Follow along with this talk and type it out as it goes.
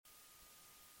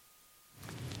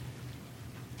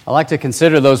I like to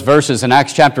consider those verses in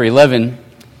Acts chapter 11.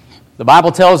 The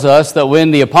Bible tells us that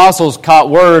when the apostles caught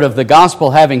word of the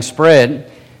gospel having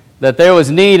spread, that there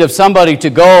was need of somebody to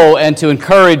go and to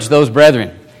encourage those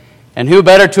brethren. And who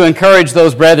better to encourage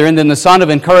those brethren than the son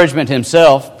of encouragement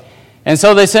himself? And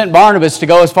so they sent Barnabas to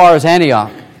go as far as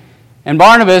Antioch. And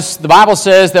Barnabas, the Bible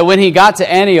says that when he got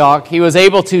to Antioch, he was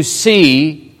able to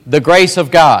see the grace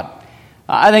of God.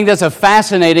 I think that's a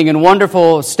fascinating and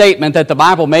wonderful statement that the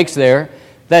Bible makes there,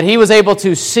 that he was able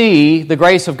to see the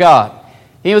grace of God.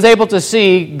 He was able to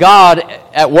see God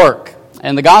at work.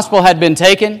 And the gospel had been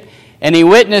taken, and he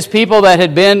witnessed people that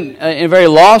had been in a very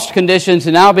lost condition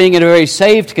to now being in a very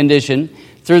saved condition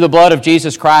through the blood of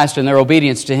Jesus Christ and their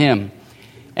obedience to him.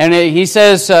 And he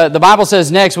says, the Bible says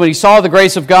next, when he saw the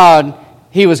grace of God,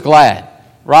 he was glad.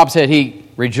 Rob said he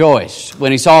rejoiced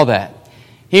when he saw that.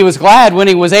 He was glad when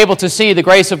he was able to see the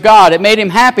grace of God. It made him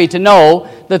happy to know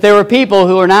that there were people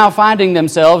who are now finding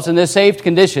themselves in this saved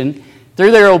condition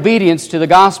through their obedience to the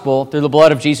gospel, through the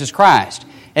blood of Jesus Christ.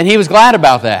 And he was glad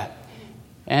about that.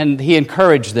 And he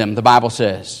encouraged them, the Bible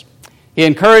says. He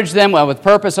encouraged them with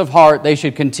purpose of heart they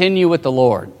should continue with the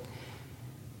Lord.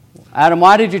 Adam,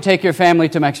 why did you take your family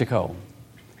to Mexico?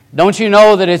 Don't you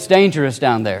know that it's dangerous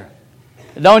down there?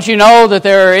 Don't you know that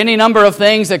there are any number of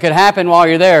things that could happen while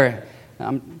you're there?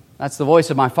 That's the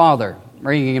voice of my father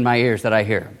ringing in my ears that I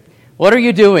hear. What are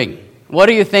you doing? What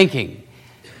are you thinking?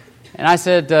 And I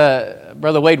said,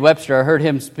 Brother Wade Webster, I heard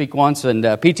him speak once in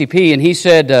PTP, and he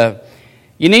said,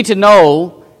 you need to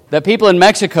know that people in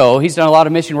Mexico, he's done a lot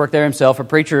of mission work there himself, a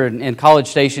preacher in College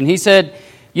Station, he said,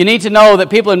 you need to know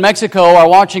that people in Mexico are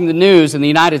watching the news in the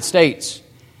United States,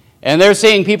 and they're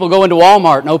seeing people go into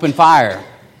Walmart and open fire,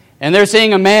 and they're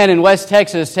seeing a man in West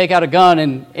Texas take out a gun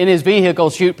and in his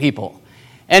vehicle shoot people.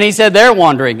 And he said they're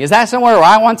wondering, is that somewhere where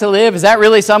I want to live? Is that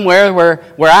really somewhere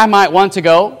where I might want to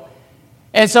go?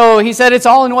 And so he said it's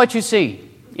all in what you see.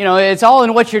 You know, it's all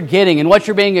in what you're getting and what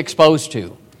you're being exposed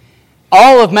to.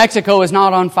 All of Mexico is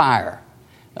not on fire.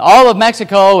 All of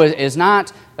Mexico is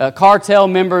not cartel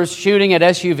members shooting at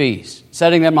SUVs,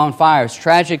 setting them on fire, as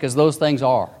tragic as those things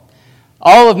are.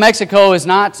 All of Mexico is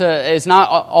not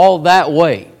all that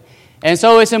way. And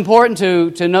so it's important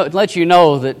to let you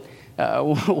know that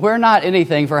we're not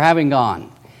anything for having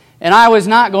gone. And I was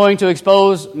not going to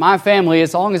expose my family,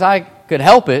 as long as I could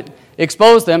help it,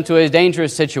 expose them to a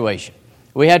dangerous situation.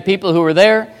 We had people who were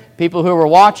there, people who were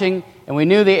watching, and we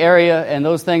knew the area and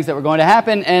those things that were going to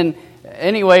happen. And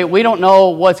anyway, we don't know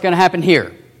what's going to happen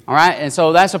here. All right? And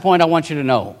so that's the point I want you to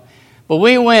know. But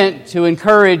we went to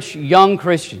encourage young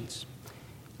Christians.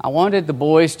 I wanted the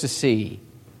boys to see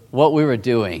what we were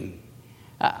doing.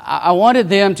 I wanted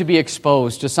them to be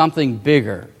exposed to something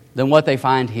bigger than what they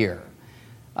find here.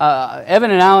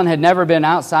 Evan and Alan had never been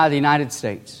outside the United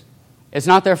States. It's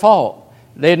not their fault.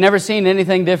 They had never seen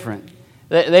anything different.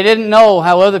 They didn't know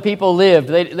how other people lived.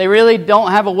 They really don't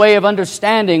have a way of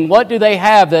understanding what do they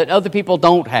have that other people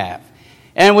don't have.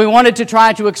 And we wanted to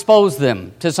try to expose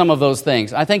them to some of those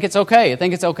things. I think it's okay. I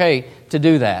think it's okay to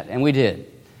do that, and we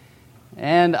did.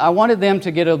 And I wanted them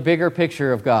to get a bigger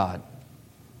picture of God.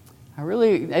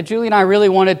 Julie and I really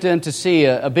wanted them to see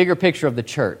a bigger picture of the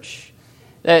church.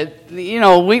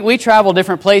 We travel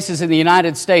different places in the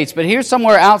United States, but here's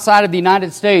somewhere outside of the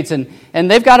United States, and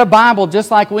they've got a Bible just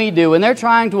like we do, and they're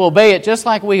trying to obey it just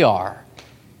like we are.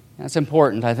 That's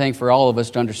important, I think, for all of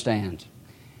us to understand.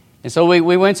 And so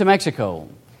we went to Mexico.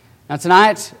 Now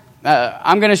tonight,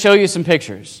 I'm going to show you some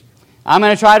pictures. I'm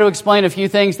going to try to explain a few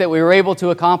things that we were able to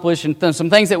accomplish and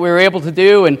some things that we were able to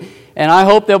do, and I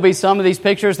hope there'll be some of these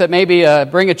pictures that maybe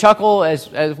bring a chuckle as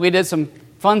we did some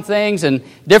fun things and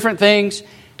different things.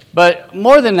 But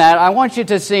more than that, I want you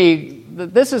to see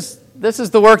that this is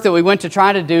the work that we went to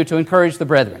try to do to encourage the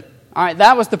brethren. All right,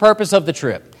 that was the purpose of the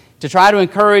trip, to try to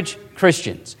encourage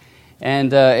Christians.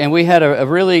 And we had a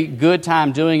really good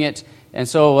time doing it. And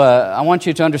so I want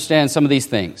you to understand some of these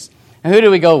things. And who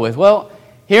do we go with? Well,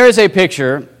 here is a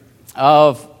picture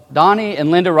of Donnie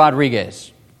and Linda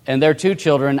Rodriguez and their two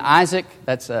children, Isaac,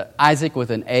 that's Isaac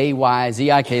with an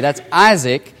A-Y-Z-I-K, that's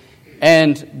Isaac,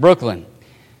 and Brooklyn.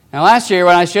 Now last year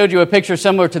when I showed you a picture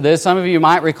similar to this, some of you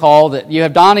might recall that you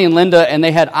have Donnie and Linda and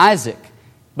they had Isaac,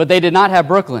 but they did not have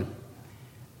Brooklyn.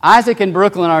 Isaac and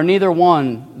Brooklyn are neither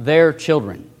one their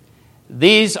children.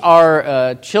 These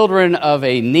are children of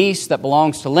a niece that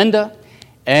belongs to Linda,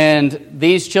 and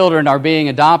these children are being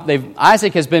adopted.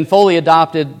 Isaac has been fully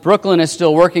adopted. Brooklyn is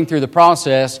still working through the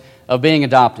process of being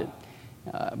adopted.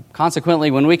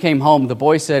 Consequently, when we came home, the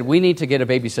boy said, we need to get a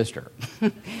baby sister.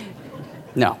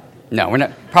 No,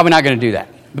 we're probably not going to do that.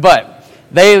 But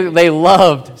they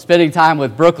loved spending time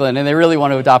with Brooklyn, and they really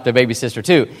want to adopt a baby sister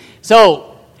too.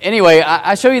 So anyway,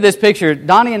 I show you this picture.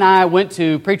 Donnie and I went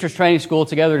to Preacher's Training School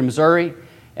together in Missouri,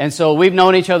 and so we've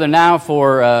known each other now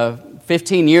for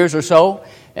 15 years or so,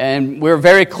 and we're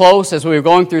very close as we were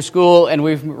going through school, and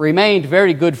we've remained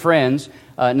very good friends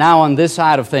now on this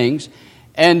side of things.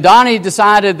 And Donnie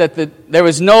decided that there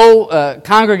was no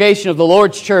congregation of the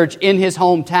Lord's Church in his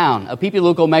hometown of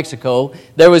Pipiluco, Mexico.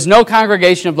 There was no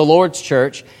congregation of the Lord's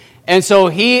Church. And so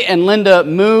he and Linda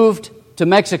moved to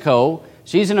Mexico.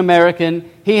 She's an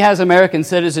American. He has American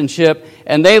citizenship.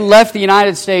 And they left the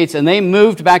United States and they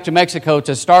moved back to Mexico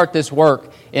to start this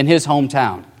work in his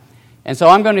hometown. And so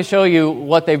I'm going to show you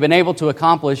what they've been able to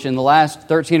accomplish in the last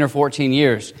 13 or 14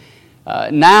 years.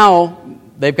 Now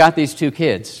they've got these 2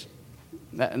 kids.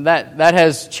 That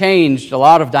has changed a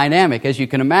lot of dynamic, as you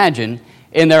can imagine,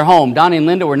 in their home. Donnie and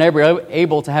Linda were never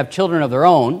able to have children of their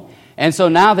own, and so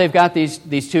now they've got these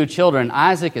 2 children.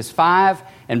 Isaac is 5,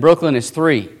 and Brooklyn is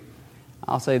 3.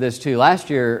 I'll say this too. Last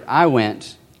year, I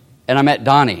went, and I met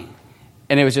Donnie,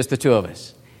 and it was just the 2 of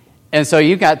us. And so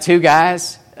you've got 2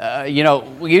 guys,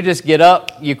 you just get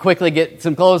up, you quickly get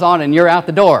some clothes on, and you're out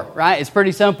the door, right? It's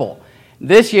pretty simple.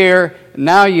 This year,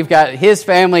 now you've got his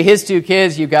family, his 2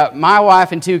 kids, you've got my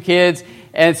wife and 2 kids,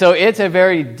 and so it's a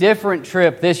very different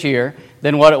trip this year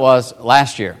than what it was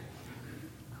last year.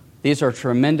 These are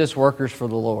tremendous workers for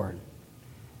the Lord.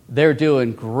 They're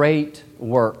doing great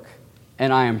work,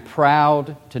 and I am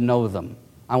proud to know them.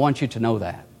 I want you to know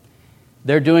that.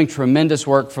 They're doing tremendous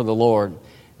work for the Lord,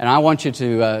 and I want you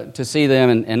to see them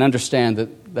and understand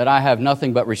that I have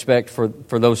nothing but respect for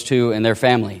those 2 and their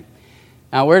family.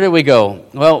 Now, where did we go?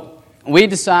 Well, we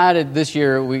decided this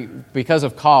year, because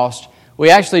of cost, we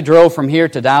actually drove from here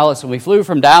to Dallas, and we flew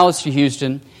from Dallas to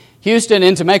Houston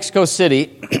into Mexico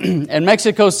City, and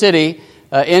Mexico City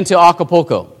into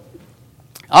Acapulco.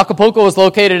 Acapulco is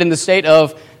located in the state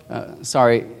of,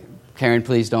 sorry, Karen,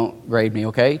 please don't grade me,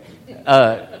 okay?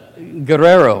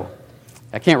 Guerrero.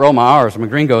 I can't roll my R's. I'm a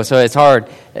gringo, so it's hard.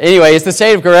 Anyway, it's the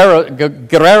state of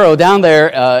Guerrero down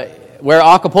there where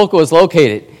Acapulco is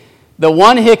located. The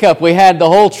one hiccup we had the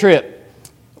whole trip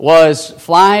was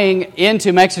flying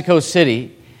into Mexico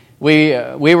City. We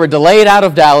were delayed out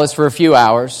of Dallas for a few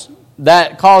hours.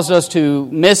 That caused us to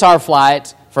miss our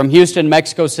flight from Houston,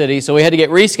 Mexico City, so we had to get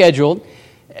rescheduled,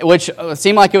 which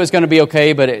seemed like it was going to be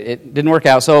okay, but it didn't work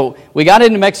out. So we got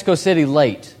into Mexico City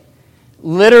late.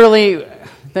 Literally,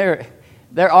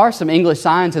 there are some English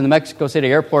signs in the Mexico City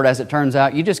airport, as it turns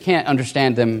out. You just can't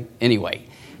understand them anyway.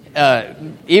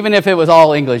 Even if it was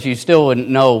all English, you still wouldn't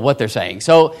know what they're saying.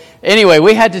 So anyway,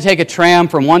 we had to take a tram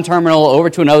from one terminal over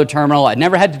to another terminal. I'd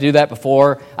never had to do that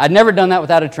before. I'd never done that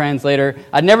without a translator.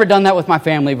 I'd never done that with my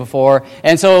family before.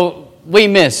 And so we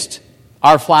missed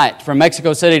our flight from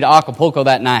Mexico City to Acapulco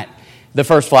that night, the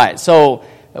first flight. So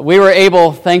we were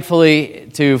able, thankfully,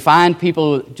 to find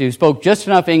people who spoke just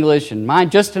enough English and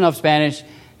mind just enough Spanish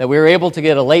that we were able to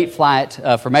get a late flight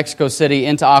from Mexico City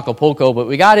into Acapulco. But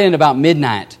we got in about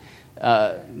midnight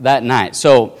that night.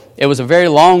 So it was a very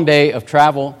long day of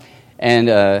travel,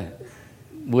 and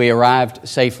we arrived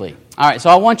safely. All right, so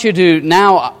I want you to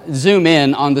now zoom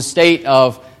in on the state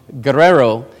of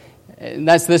Guerrero. And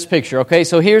that's this picture, okay?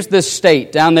 So here's this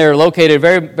state down there located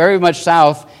very, very much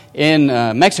south in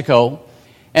Mexico.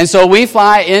 And so we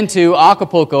fly into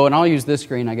Acapulco, and I'll use this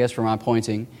screen, I guess, for my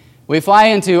pointing. We fly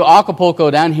into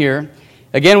Acapulco down here.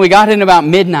 Again, we got in about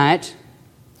midnight.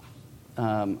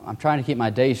 I'm trying to keep my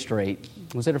days straight.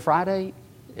 Was it a Friday?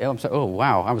 Yeah, oh,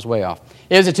 wow, I was way off.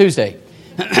 It was a Tuesday.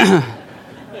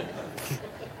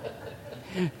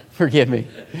 Forgive me.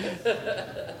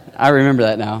 I remember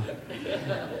that now.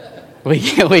 We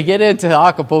get into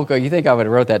Acapulco. You think I would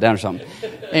have wrote that down or something.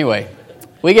 Anyway,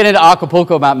 we get into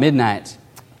Acapulco about midnight.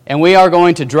 And we are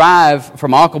going to drive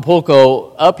from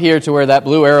Acapulco up here to where that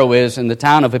blue arrow is in the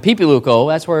town of Pipiluco.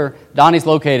 That's where Donnie's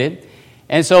located.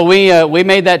 And so we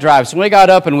made that drive. So we got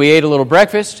up and we ate a little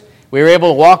breakfast. We were able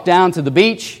to walk down to the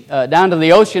beach, down to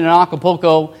the ocean in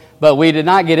Acapulco, but we did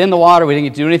not get in the water. We didn't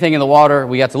get to do anything in the water.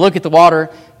 We got to look at the water,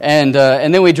 and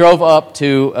then we drove up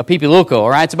to Pipiluco. All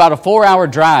right, it's about a 4-hour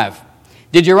drive.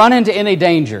 Did you run into any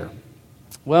danger?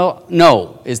 Well,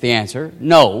 no is the answer.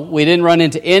 No, we didn't run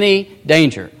into any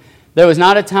danger. There was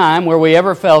not a time where we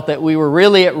ever felt that we were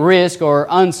really at risk or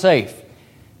unsafe.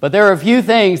 But there are a few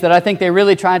things that I think they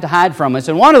really tried to hide from us.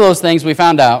 And one of those things we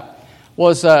found out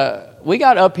was we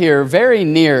got up here very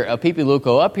near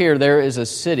Pipiluco. Up here there is a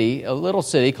city, a little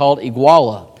city called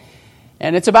Iguala.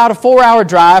 And it's about a 4-hour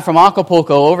drive from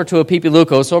Acapulco over to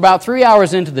Pipiluco. So about 3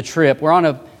 hours into the trip, we're on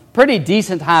a pretty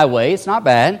decent highway. It's not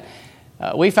bad.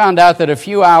 We found out that a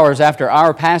few hours after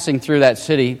our passing through that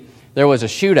city, there was a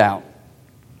shootout.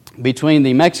 between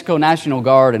the Mexico National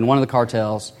Guard and one of the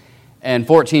cartels, and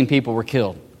 14 people were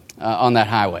killed on that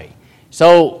highway.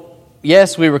 So,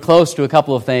 yes, we were close to a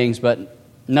couple of things, but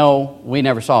no, we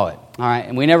never saw it. All right,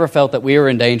 and we never felt that we were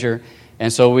in danger,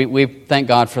 and so we thank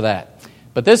God for that.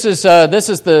 But this is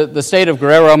the state of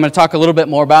Guerrero. I'm going to talk a little bit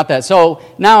more about that. So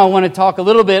now I want to talk a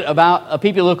little bit about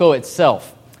Pipiluco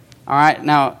itself. All right,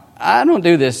 now I don't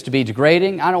do this to be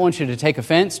degrading. I don't want you to take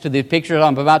offense to the picture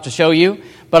I'm about to show you,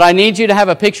 but I need you to have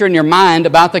a picture in your mind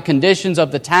about the conditions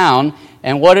of the town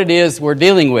and what it is we're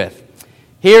dealing with.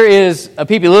 Here is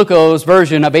Pipiluco's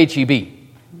version of H-E-B.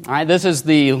 All right, this is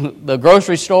the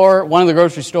grocery store, one of the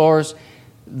grocery stores.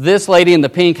 This lady in the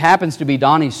pink happens to be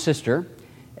Donnie's sister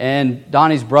and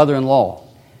Donnie's brother-in-law.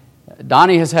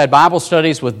 Donnie has had Bible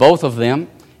studies with both of them.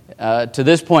 To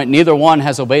this point, neither one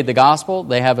has obeyed the gospel.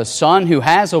 They have a son who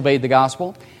has obeyed the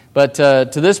gospel, but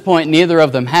to this point, neither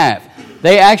of them have.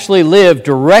 They actually live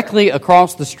directly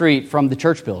across the street from the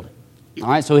church building. All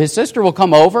right, so his sister will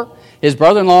come over. His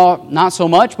brother-in-law, not so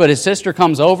much, but his sister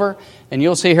comes over, and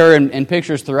you'll see her in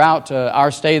pictures throughout our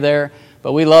stay there.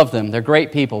 But we love them. They're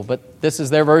great people. But this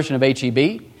is their version of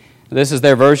H-E-B. This is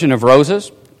their version of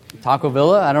Roses. Taco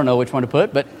Villa, I don't know which one to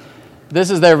put, but this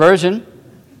is their version.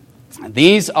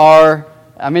 These are,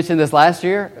 I mentioned this last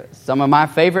year, some of my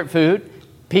favorite food,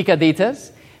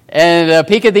 picaditas. And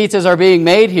picaditas are being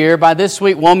made here by this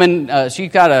sweet woman.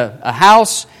 She's got a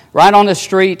house right on the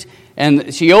street,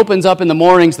 and she opens up in the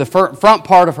mornings the front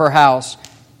part of her house,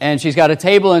 and she's got a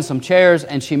table and some chairs,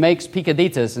 and she makes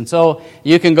picaditas. And so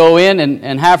you can go in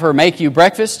and have her make you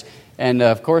breakfast, and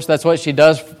of course that's what she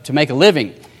does to make a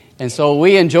living. And so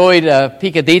we enjoyed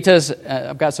picaditas.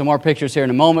 I've got some more pictures here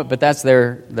in a moment, but that's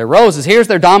their Roses. Here's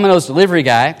their Domino's delivery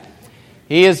guy.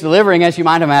 He is delivering, as you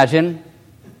might imagine,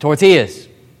 tortillas.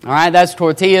 All right, that's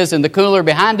tortillas in the cooler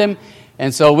behind him.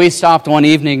 And so we stopped one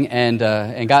evening and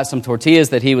got some tortillas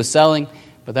that he was selling.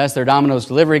 But that's their Domino's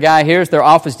delivery guy. Here's their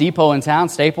Office Depot in town,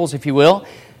 Staples, if you will.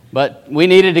 But we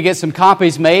needed to get some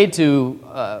copies made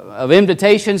of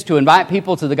invitations to invite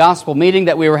people to the gospel meeting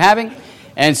that we were having.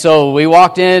 And so we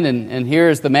walked in, and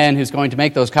here's the man who's going to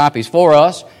make those copies for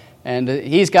us. And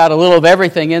he's got a little of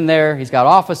everything in there. He's got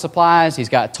office supplies, he's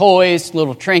got toys,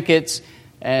 little trinkets,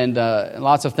 and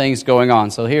lots of things going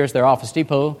on. So here's their Office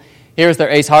Depot. Here's their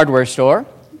Ace Hardware store.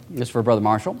 This is for Brother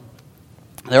Marshall.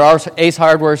 Their Ace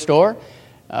Hardware store.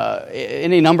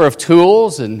 Any number of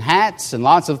tools and hats and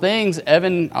lots of things.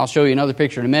 Evan, I'll show you another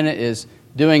picture in a minute, is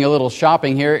doing a little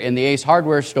shopping here in the Ace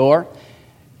Hardware store.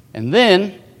 And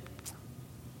then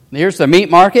here's the meat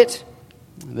market.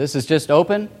 This is just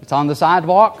open. It's on the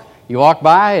sidewalk. You walk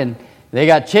by and they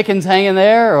got chickens hanging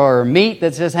there or meat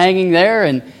that's just hanging there.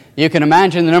 And you can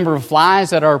imagine the number of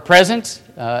flies that are present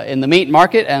in the meat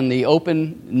market and the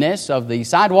openness of the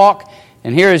sidewalk.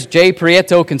 And here is J.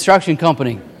 Prieto Construction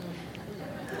Company.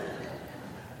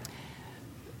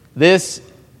 This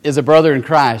is a brother in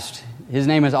Christ. His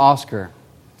name is Oscar.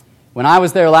 When I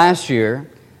was there last year,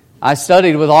 I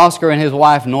studied with Oscar and his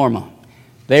wife Norma.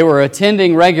 They were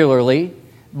attending regularly,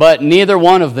 but neither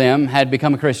one of them had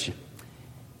become a Christian.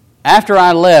 After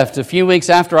I left, a few weeks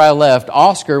after I left,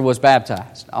 Oscar was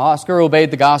baptized. Oscar obeyed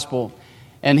the gospel,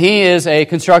 and he is a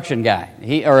construction guy,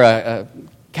 or a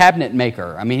cabinet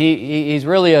maker. I mean, he's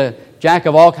really a jack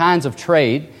of all kinds of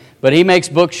trade, but he makes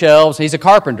bookshelves. He's a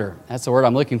carpenter. That's the word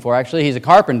I'm looking for, actually. He's a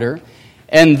carpenter.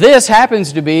 And this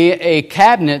happens to be a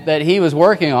cabinet that he was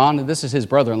working on. This is his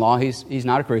brother-in-law. He's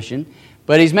not a Christian.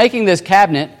 But he's making this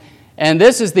cabinet, and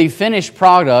this is the finished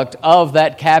product of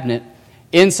that cabinet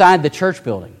inside the church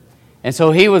building. And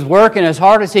so he was working as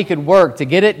hard as he could work to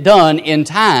get it done in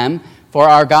time for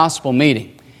our gospel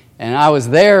meeting. And I was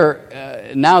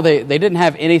there. Now they didn't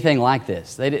have anything like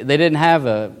this. They didn't have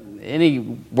any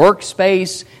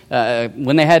workspace.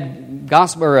 When they had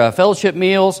gospel or fellowship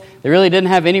meals, they really didn't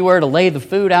have anywhere to lay the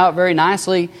food out very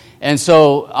nicely. And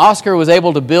so Oscar was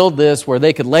able to build this where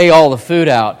they could lay all the food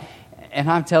out. And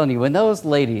I'm telling you, when those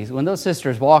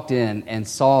sisters walked in and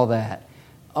saw that,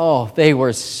 oh, they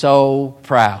were so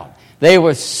proud. They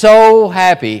were so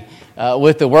happy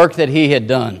with the work that he had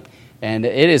done. And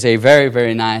it is a very,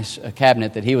 very nice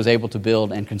cabinet that he was able to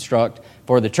build and construct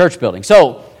for the church building.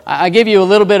 So I give you a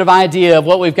little bit of idea of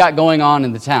what we've got going on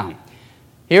in the town.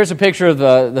 Here's a picture of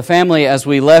the family as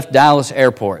we left Dallas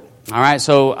Airport. All right,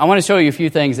 so I want to show you a few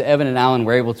things that Evan and Alan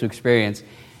were able to experience.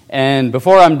 And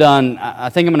before I'm done, I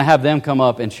think I'm going to have them come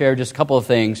up and share just a couple of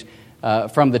things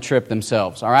from the trip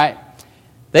themselves, all right?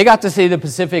 They got to see the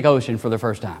Pacific Ocean for the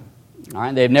first time, all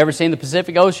right? They've never seen the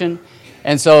Pacific Ocean.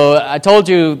 And so I told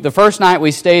you the first night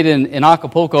we stayed in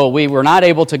Acapulco, we were not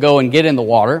able to go and get in the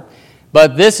water.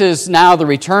 But this is now the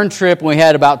return trip, and we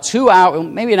had about 2 hours,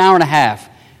 maybe an hour and a half,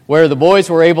 where the boys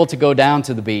were able to go down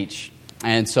to the beach.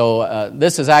 And so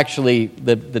this is actually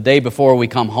the day before we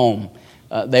come home.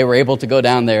 They were able to go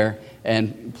down there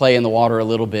and play in the water a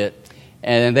little bit.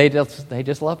 And they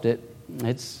just loved it.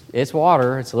 It's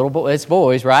water, it's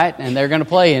boys, right? And they're going to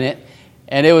play in it.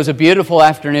 And it was a beautiful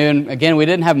afternoon. Again, we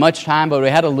didn't have much time, but we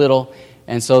had a little,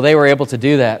 and so they were able to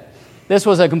do that. This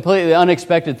was a completely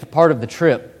unexpected part of the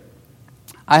trip.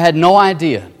 I had no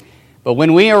idea. But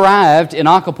when we arrived in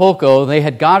Acapulco, they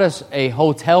had got us a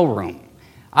hotel room.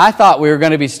 I thought we were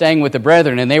going to be staying with the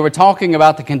brethren, and they were talking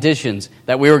about the conditions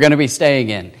that we were going to be staying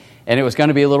in, and it was going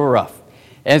to be a little rough.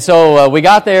 And so we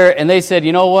got there, and they said,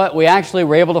 you know what? We actually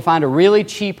were able to find a really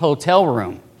cheap hotel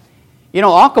room. You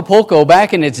know, Acapulco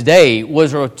back in its day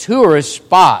was a tourist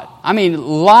spot. I mean,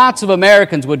 lots of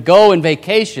Americans would go and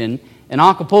vacation in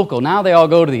Acapulco. Now they all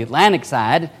go to the Atlantic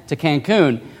side, to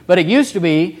Cancun. But it used to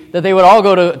be that they would all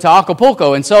go to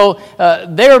Acapulco. And so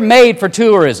they're made for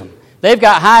tourism. They've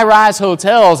got high-rise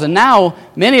hotels, and now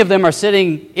many of them are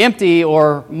sitting empty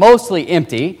or mostly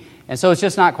empty. And so it's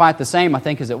just not quite the same, I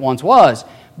think, as it once was.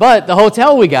 But the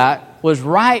hotel we got was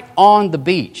right on the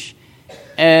beach.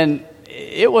 And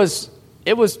it was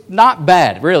not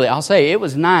bad, really. I'll say it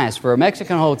was nice. For a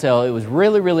Mexican hotel, it was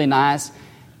really, really nice.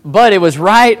 But it was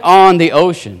right on the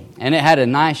ocean, and it had a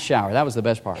nice shower. That was the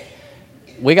best part.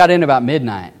 We got in about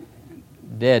midnight,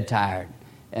 dead tired,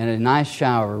 and a nice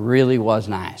shower really was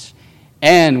nice.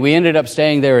 And we ended up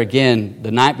staying there again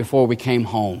the night before we came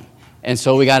home. And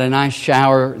so we got a nice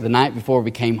shower the night before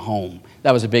we came home.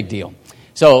 That was a big deal.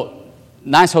 So,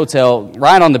 nice hotel,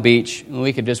 right on the beach, and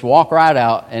we could just walk right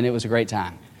out, and it was a great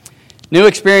time. New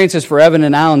experiences for Evan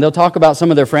and Alan. They'll talk about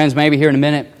some of their friends maybe here in a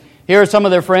minute. Here are some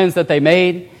of their friends that they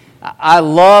made. I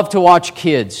love to watch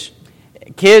kids.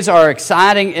 Kids are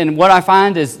exciting, and what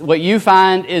you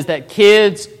find is that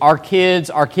kids are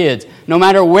kids. No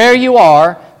matter where you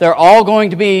are, they're all going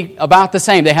to be about the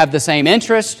same. They have the same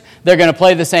interests. They're going to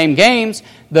play the same games.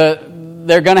 They're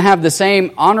going to have the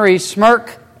same ornery smirk.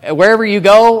 Wherever you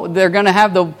go, they're going to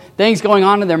have the things going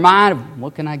on in their mind.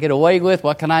 What can I get away with?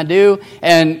 What can I do?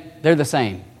 And they're the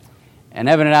same. And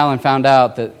Evan and Alan found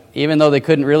out that even though they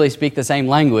couldn't really speak the same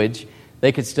language,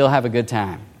 they could still have a good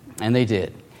time. And they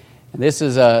did. And this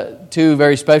is two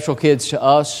very special kids to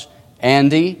us,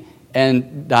 Andy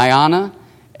and Diana.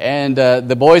 And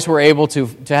the boys were able to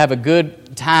have a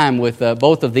good time with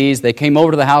both of these. They came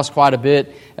over to the house quite a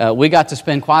bit. We got to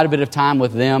spend quite a bit of time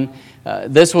with them.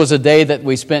 This was a day that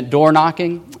we spent door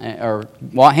knocking or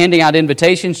handing out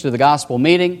invitations to the gospel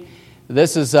meeting.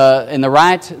 This is in the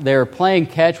right. They're playing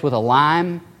catch with a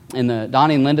lime in the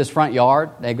Donnie and Linda's front yard.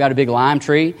 They've got a big lime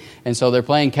tree, and so they're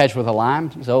playing catch with a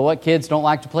lime. So what kids don't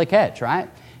like to play catch, right?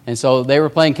 And so they were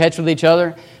playing catch with each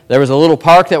other. There was a little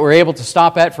park that we were able to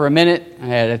stop at for a minute. I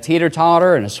had a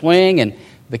teeter-totter and a swing, and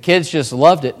the kids just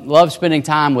loved it, loved spending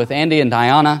time with Andy and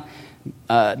Diana.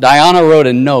 Diana wrote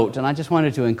a note, and I just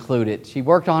wanted to include it. She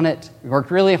worked on it,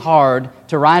 worked really hard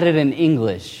to write it in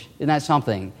English. Isn't that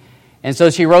something? And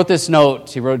so she wrote this note.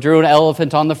 She drew an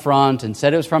elephant on the front and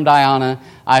said it was from Diana.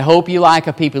 I hope you like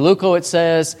a Pipiluco, it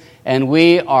says, and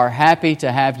we are happy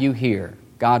to have you here.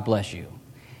 God bless you.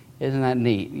 Isn't that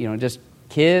neat? You know, just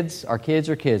kids are kids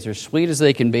are kids. They're sweet as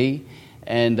they can be.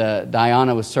 And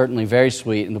Diana was certainly very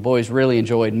sweet, and the boys really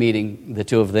enjoyed meeting the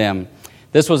two of them.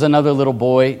 This was another little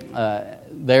boy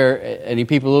there in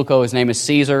Pipiluco. His name is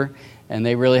Caesar, and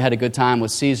they really had a good time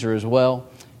with Caesar as well.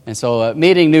 And so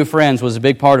meeting new friends was a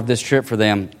big part of this trip for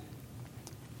them.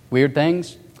 Weird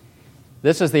things?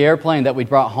 This is the airplane that we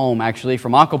brought home, actually,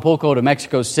 from Acapulco to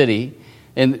Mexico City.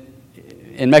 In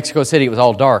Mexico City, it was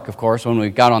all dark, of course, when we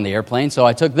got on the airplane. So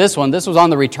I took this one. This was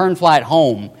on the return flight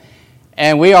home.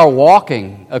 And we are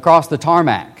walking across the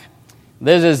tarmac.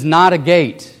 This is not a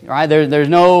gate, right? There's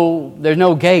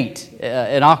no gate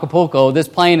in Acapulco. This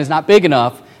plane is not big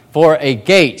enough for a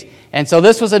gate. And so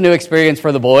this was a new experience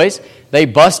for the boys. They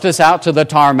bust us out to the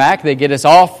tarmac. They get us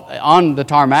off on the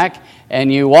tarmac,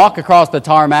 and you walk across the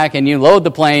tarmac, and you load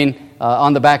the plane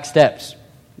on the back steps.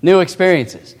 New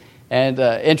experiences and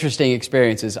interesting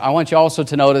experiences. I want you also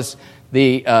to notice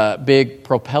the big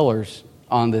propellers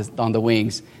on the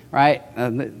wings, right?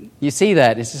 You see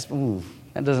that. It's just,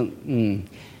 that doesn't,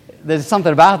 there's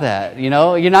something about that, you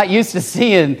know? You're not used to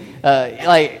seeing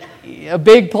like a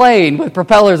big plane with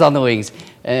propellers on the wings.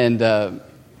 And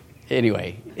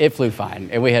anyway, it flew fine,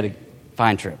 and we had a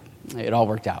fine trip. It all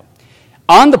worked out.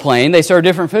 On the plane, they serve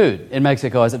different food in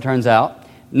Mexico, as it turns out.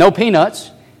 No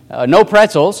peanuts, no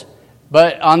pretzels,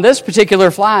 but on this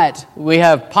particular flight, we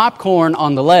have popcorn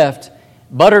on the left,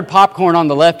 buttered popcorn on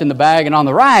the left in the bag, and on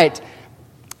the right,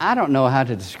 I don't know how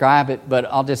to describe it, but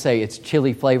I'll just say it's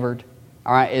chili flavored.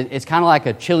 All right, it's kind of like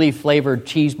a chili flavored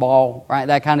cheese ball, right?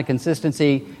 That kind of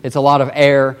consistency. It's a lot of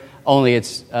air, only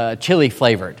it's chili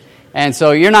flavored. And so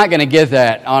you're not going to get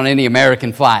that on any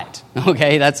American flight,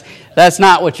 okay? That's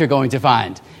not what you're going to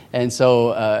find. And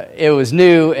so it was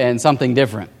new and something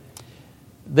different.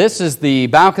 This is the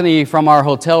balcony from our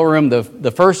hotel room.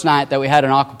 The first night that we had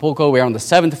in Acapulco, we were on the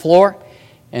 7th floor.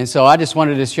 And so I just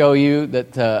wanted to show you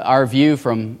that our view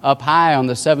from up high on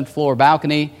the 7th floor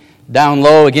balcony, down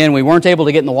low, again, we weren't able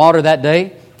to get in the water that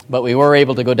day, but we were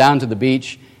able to go down to the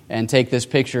beach and take this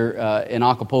picture in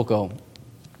Acapulco.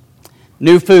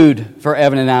 New food for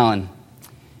Evan and Alan.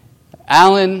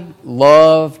 Alan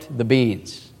loved the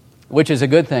beans, which is a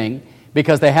good thing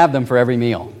because they have them for every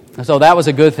meal. So that was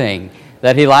a good thing,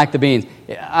 that he liked the beans.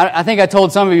 I think I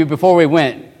told some of you before we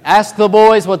went, ask the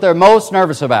boys what they're most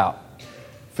nervous about.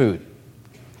 Food.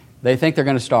 They think they're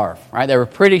going to starve, right? They were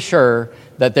pretty sure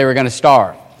that they were going to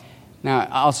starve. Now,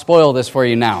 I'll spoil this for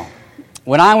you now.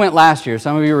 When I went last year,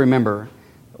 some of you remember,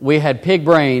 we had pig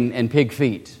brain and pig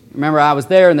feet. Remember, I was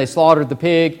there and they slaughtered the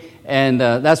pig, and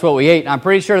that's what we ate. And I'm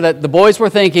pretty sure that the boys were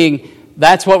thinking,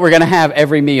 that's what we're going to have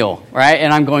every meal, right?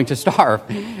 And I'm going to starve.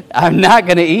 I'm not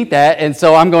going to eat that, and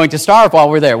so I'm going to starve while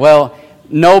we're there. Well,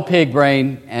 no pig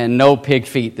brain and no pig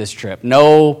feet this trip.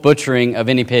 No butchering of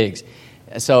any pigs.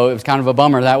 So it was kind of a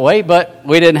bummer that way, but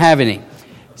we didn't have any.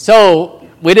 So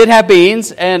we did have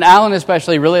beans, and Alan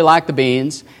especially really liked the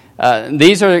beans.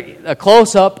 These are a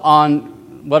close-up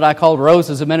on what I called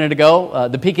roses a minute ago,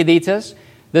 the picaditas.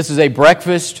 This is a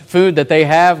breakfast food that they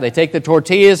have. They take the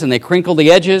tortillas and they crinkle the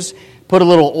edges, put a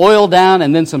little oil down,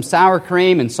 and then some sour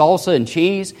cream and salsa and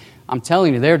cheese. I'm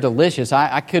telling you, they're delicious.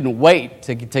 I couldn't wait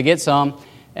to get some,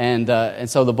 and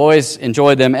so the boys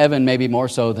enjoyed them. Evan maybe more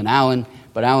so than Alan.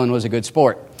 But Alan was a good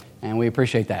sport, and we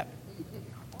appreciate that.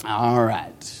 All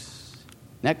right.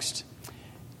 Next.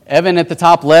 Evan at the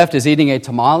top left is eating a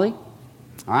tamale.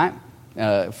 All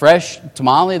right. Fresh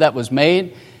tamale that was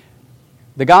made.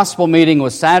 The gospel meeting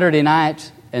was Saturday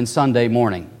night and Sunday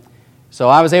morning. So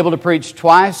I was able to preach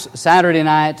twice Saturday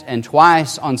night and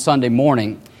twice on Sunday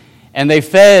morning. And they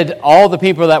fed all the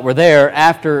people that were there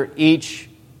after each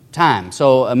time.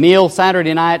 So a meal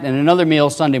Saturday night and another meal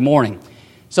Sunday morning.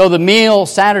 So the meal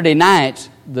Saturday night,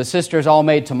 the sisters all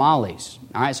made tamales.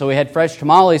 All right, so we had fresh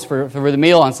tamales for the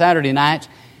meal on Saturday night.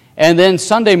 And then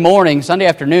Sunday morning, Sunday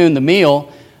afternoon, the meal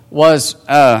was,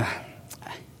 I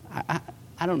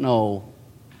don't know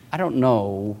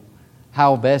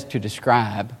how best to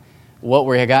describe what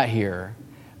we got here.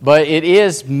 But it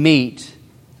is meat.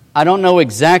 I don't know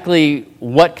exactly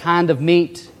what kind of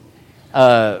meat.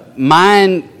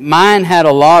 Mine had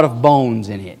a lot of bones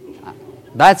in it.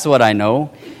 That's what I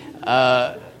know.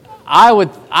 I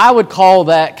would call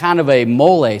that kind of a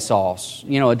mole sauce,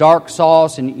 a dark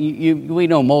sauce, and we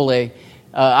know mole.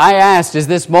 I asked, "Is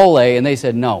this mole?" And they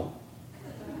said no.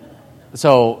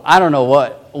 So I don't know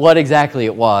what exactly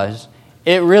it was.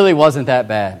 It really wasn't that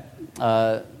bad.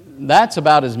 That's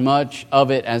about as much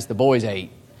of it as the boys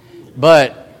ate,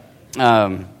 but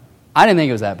I didn't think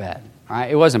it was that bad. All right,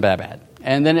 it wasn't that bad.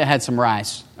 And then it had some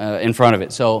rice in front of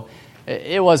it, so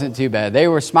it wasn't too bad. They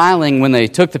were smiling when they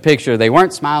took the picture. They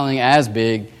weren't smiling as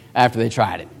big after they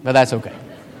tried it, but that's okay.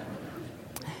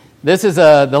 This is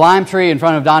the lime tree in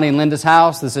front of Donnie and Linda's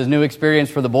house. This is a new experience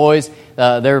for the boys.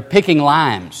 They're picking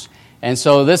limes. And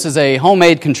so this is a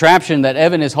homemade contraption that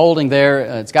Evan is holding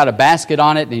there. It's got a basket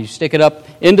on it, and you stick it up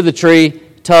into the tree,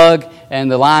 tug,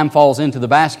 and the lime falls into the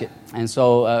basket. And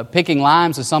so picking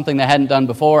limes is something they hadn't done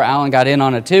before. Alan got in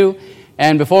on it too.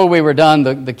 And before we were done,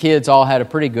 the kids all had a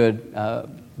pretty good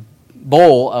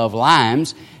bowl of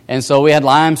limes. And so we had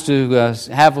limes to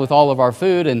have with all of our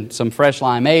food and some fresh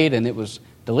limeade, and it was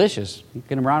delicious. You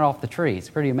get them right off the tree. It's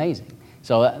pretty amazing.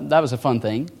 So that was a fun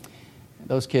thing.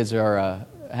 Those kids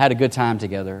had a good time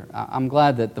together. I'm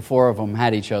glad that the four of them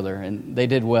had each other, and they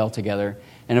did well together.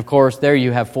 And of course, there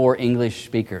you have 4 English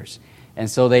speakers. And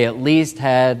so they at least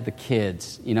had the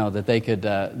kids, that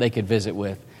they could visit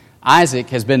with. Isaac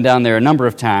has been down there a number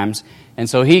of times, and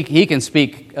so he can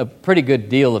speak a pretty good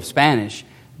deal of Spanish.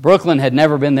 Brooklyn had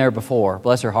never been there before,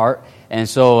 bless her heart, and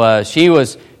so she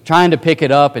was trying to pick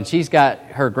it up, and she's got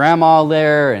her grandma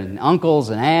there, and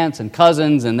uncles and aunts and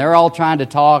cousins, and they're all trying to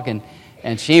talk, and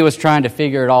she was trying to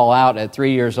figure it all out at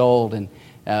 3 years old, and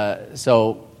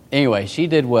so anyway, she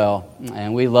did well,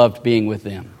 and we loved being with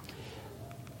them.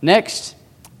 Next,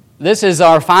 this is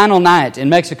our final night in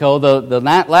Mexico, the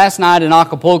last night in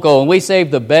Acapulco, and we saved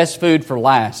the best food for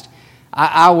last.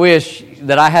 I wish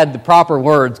that I had the proper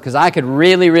words, because I could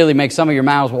really, really make some of your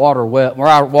mouths water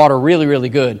really, really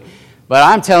good. But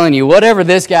I'm telling you, whatever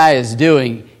this guy is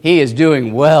doing, he is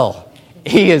doing well.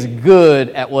 He is good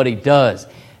at what he does.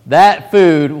 That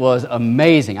food was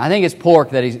amazing. I think it's pork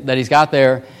that he's got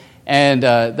there, and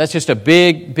that's just a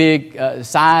big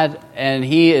side. And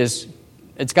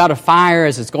it's got a fire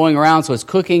as it's going around, so it's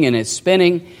cooking and it's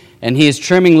spinning, and he is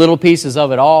trimming little pieces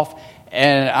of it off.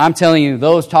 And I'm telling you,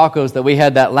 those tacos that we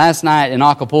had that last night in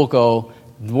Acapulco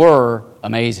were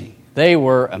amazing. They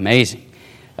were amazing.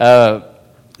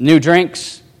 New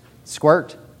drinks,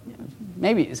 Squirt.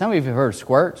 Maybe some of you have heard of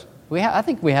Squirt. I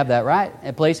think we have that right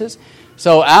at places.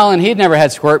 So Alan, he'd never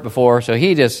had Squirt before, so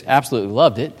he just absolutely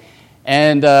loved it.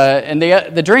 And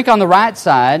the drink on the right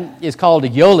side is called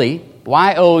Yoli,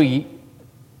 Yoli.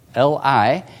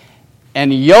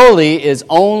 And Yoli is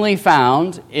only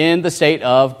found in the state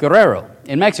of Guerrero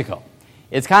in Mexico.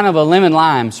 It's kind of a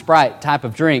lemon-lime Sprite type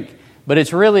of drink, but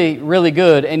it's really, really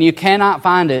good, and you cannot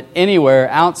find it anywhere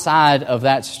outside of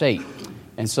that state.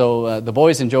 And so the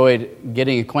boys enjoyed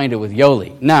getting acquainted with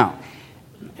Yoli. Now,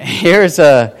 here's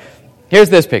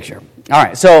this picture. All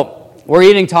right, so we're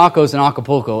eating tacos in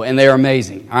Acapulco, and they're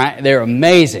amazing. All right, they're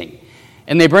amazing.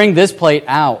 And they bring this plate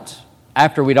out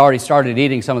after we'd already started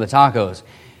eating some of the tacos.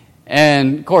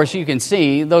 And, of course, you can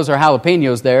see those are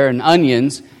jalapenos there and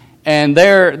onions. And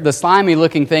they're the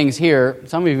slimy-looking things here.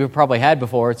 Some of you have probably had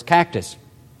before. It's cactus.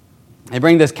 They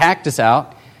bring this cactus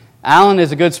out. Alan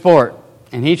is a good sport,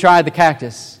 and he tried the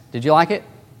cactus. Did you like it?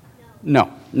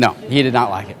 No, he did not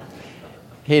like it.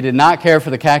 He did not care for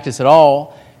the cactus at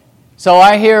all. So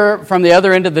I hear from the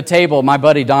other end of the table my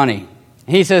buddy Donnie.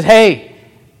 He says, "Hey,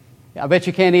 I bet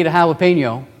you can't eat a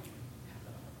jalapeno."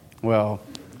 Well,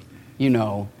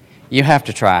 you have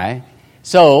to try.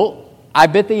 So I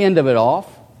bit the end of it off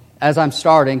as I'm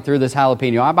starting through this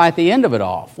jalapeno. I bite the end of it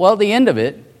off. Well, the end of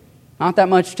it, not that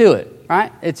much to it,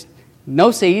 right? It's no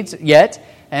seeds yet,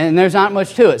 and there's not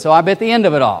much to it. So I bit the end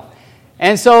of it off.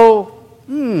 And so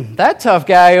that tough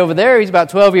guy over there, he's about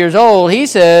 12 years old, he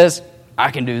says,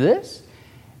 "I can do this."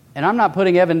 And I'm not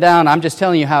putting Evan down. I'm just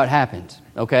telling you how it happened,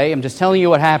 okay? I'm just telling you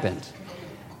what happened.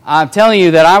 I'm telling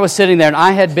you that I was sitting there and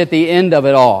I had bit the end of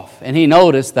it off, and he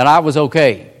noticed that I was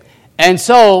okay. And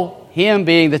so, him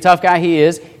being the tough guy he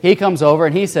is, he comes over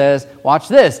and he says, "Watch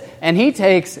this." And he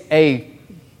takes a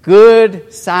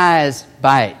good size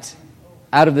bite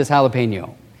out of this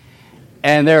jalapeno.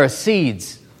 And there are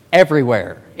seeds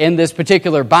everywhere in this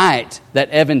particular bite that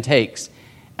Evan takes.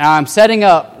 And I'm setting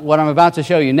up what I'm about to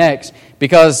show you next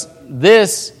because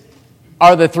this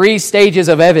are the 3 stages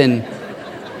of Evan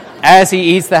as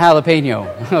he eats the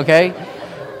jalapeno, okay?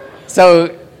 So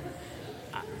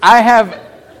I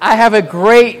have a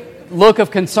great look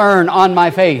of concern on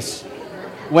my face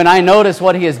when I notice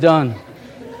what he has done.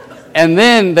 And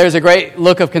then there's a great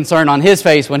look of concern on his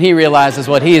face when he realizes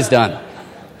what he has done.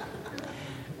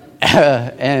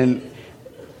 And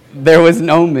there was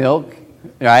no milk,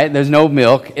 right? There's no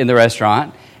milk in the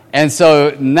restaurant. And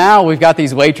so now we've got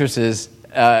these waitresses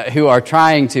who are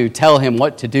trying to tell him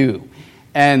what to do.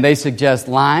 And they suggest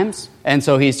limes. And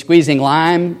so he's squeezing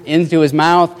lime into his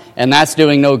mouth, and that's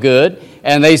doing no good.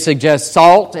 And they suggest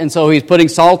salt, and so he's putting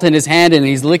salt in his hand, and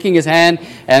he's licking his hand,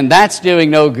 and that's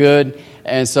doing no good.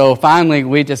 And so finally,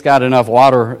 we just got enough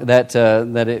water that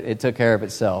it took care of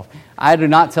itself. I do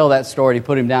not tell that story to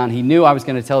put him down. He knew I was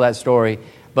going to tell that story,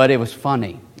 but it was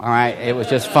funny, all right? It was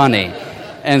just funny.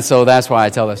 And so that's why I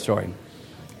tell that story.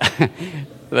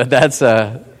 But that's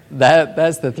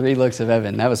the 3 looks of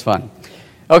Evan. That was fun.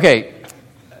 Okay,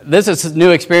 this is new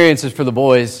experiences for the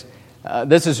boys.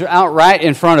 This is out right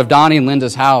in front of Donnie and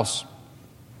Linda's house.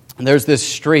 And there's this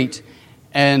street,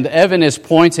 and Evan is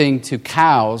pointing to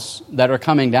cows that are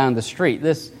coming down the street.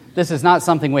 This is not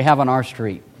something we have on our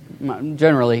street.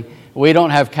 Generally, we don't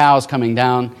have cows coming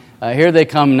down. Here they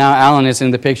come now. Alan is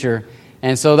in the picture.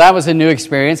 And so that was a new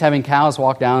experience, having cows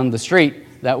walk down the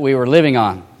street that we were living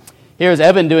on. Here's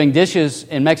Evan doing dishes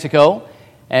in Mexico.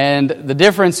 And the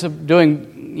difference of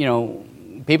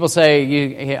doing, people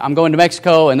say, "I'm going to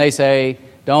Mexico," and they say,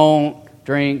 "Don't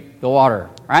drink the water,"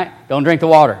 right? Don't drink the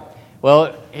water.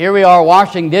 Well, here we are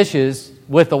washing dishes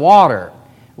with the water.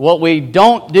 What we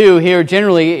don't do here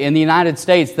generally in the United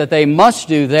States that they must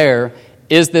do there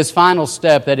is this final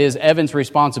step that is Evan's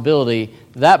responsibility.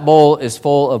 That bowl is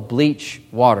full of bleach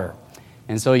water.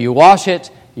 And so you wash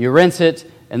it, you rinse it,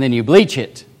 and then you bleach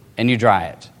it, and you dry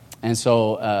it. And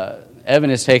so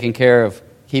Evan is taking care of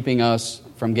keeping us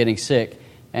from getting sick.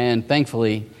 And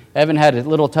thankfully, Evan had a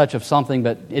little touch of something,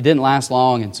 but it didn't last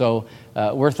long. And so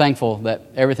we're thankful that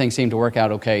everything seemed to work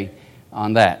out okay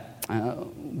on that.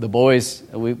 The boys,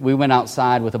 we went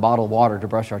outside with a bottle of water to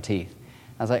brush our teeth.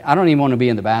 I was like, I don't even want to be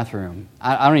in the bathroom.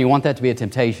 I don't even want that to be a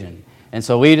temptation. And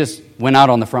so we just went out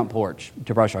on the front porch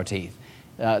to brush our teeth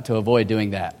to avoid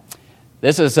doing that.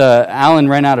 This is, Alan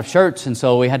ran out of shirts, and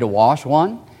so we had to wash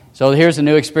one. So here's a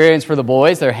new experience for the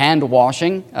boys. They're hand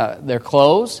washing their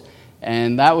clothes,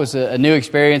 and that was a new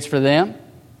experience for them.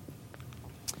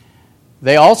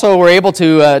 They also were able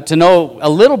to know a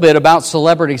little bit about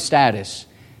celebrity status.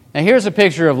 Now here's a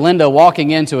picture of Linda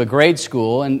walking into a grade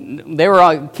school, and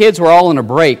kids were all in a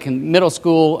break, in middle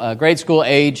school, grade school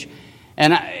age.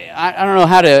 And I don't know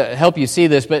how to help you see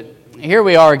this, but here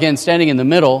we are again standing in the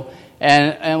middle,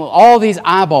 and all these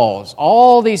eyeballs,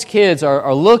 all these kids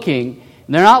are looking.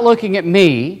 And they're not looking at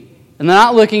me, and they're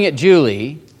not looking at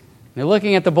Julie. They're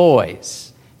looking at the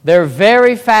boys. They're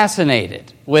very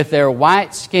fascinated with their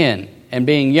white skin and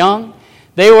being young.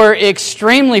 They were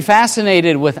extremely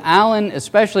fascinated with Alan,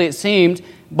 especially it seemed,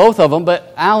 both of them,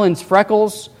 but Alan's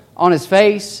freckles on his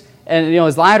face and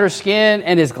his lighter skin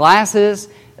and his glasses.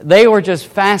 They were just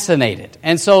fascinated.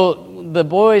 And so the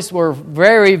boys were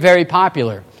very, very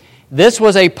popular. This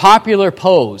was a popular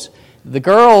pose. The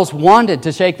girls wanted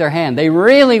to shake their hand. They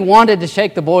really wanted to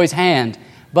shake the boys' hand,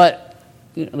 but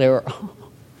they were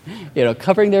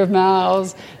covering their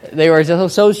mouths. They were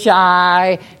just so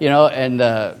shy,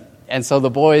 and so the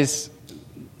boys,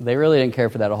 they really didn't care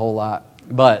for that a whole lot.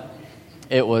 But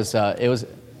it was.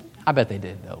 I bet they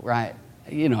did though, right?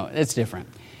 It's different.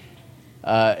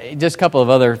 Just a couple of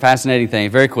other fascinating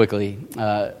things very quickly.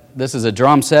 This is a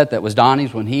drum set that was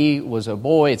Donnie's when he was a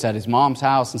boy. It's at his mom's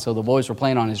house, and so the boys were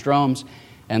playing on his drums.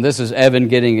 And this is Evan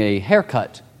getting a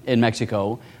haircut in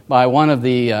Mexico by one of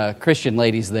the Christian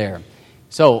ladies there.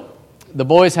 So the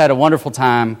boys had a wonderful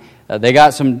time. They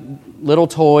got some little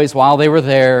toys while they were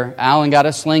there. Alan got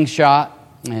a slingshot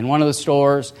in one of the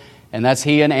stores, and that's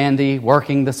he and Andy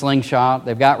working the slingshot.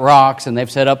 They've got rocks, and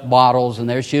they've set up bottles, and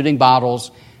they're shooting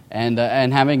bottles and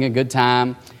having a good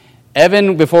time.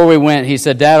 Evan, before we went, he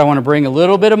said, "Dad, I want to bring a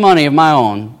little bit of money of my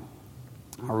own.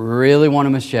 I really want a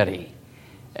machete."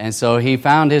 And so he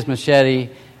found his machete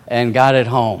and got it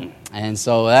home. And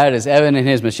so that is Evan and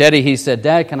his machete. He said,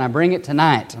 "Dad, can I bring it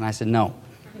tonight?" And I said, no.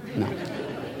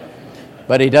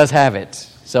 But he does have it.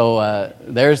 So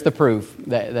there's the proof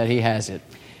that he has it.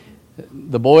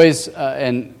 The boys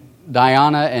and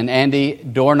Diana and Andy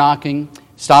door knocking,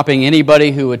 stopping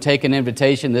anybody who would take an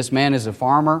invitation. This man is a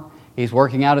farmer. He's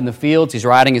working out in the fields. He's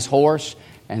riding his horse.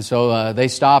 And so they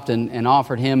stopped and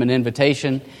offered him an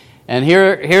invitation. And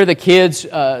here are the kids.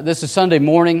 This is Sunday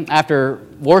morning after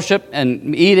worship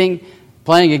and eating,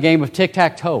 playing a game of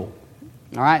tic-tac-toe.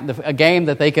 All right, a game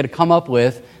that they could come up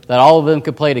with that all of them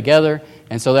could play together.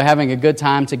 And so they're having a good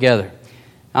time together.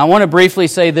 I want to briefly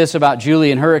say this about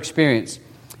Julie and her experience.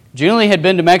 Julie had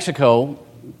been to Mexico.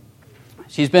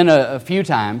 She's been a few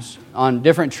times on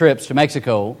different trips to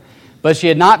Mexico, but she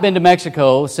had not been to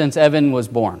Mexico since Evan was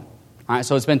born. All right,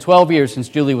 so it's been 12 years since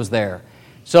Julie was there.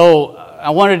 So I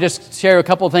want to just share a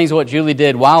couple of things of what Julie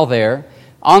did while there.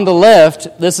 On the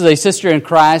left, this is a sister in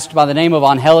Christ by the name of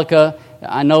Angelica.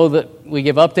 I know that we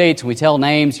give updates and we tell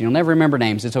names. You'll never remember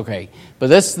names. It's okay. But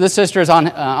this sister is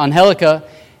Angelica,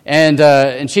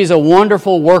 and she's a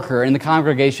wonderful worker in the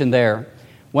congregation there.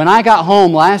 When I got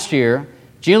home last year,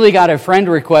 Julie got a friend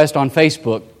request on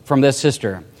Facebook from this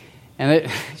sister. And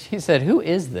she said, "Who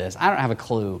is this? I don't have a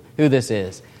clue who this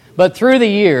is." But through the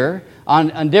year,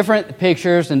 on different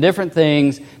pictures and different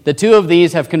things, the two of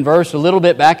these have conversed a little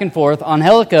bit back and forth.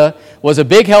 Angelica was a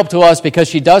big help to us because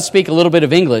she does speak a little bit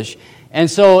of English. And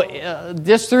so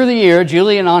just through the year,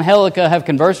 Julie and Angelica have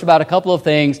conversed about a couple of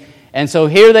things. And so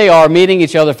here they are meeting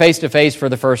each other face to face for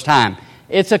the first time.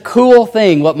 It's a cool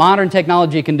thing what modern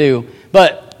technology can do.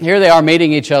 But here they are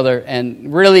meeting each other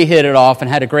and really hit it off and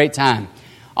had a great time.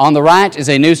 On the right is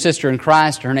a new sister in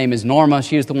Christ. Her name is Norma.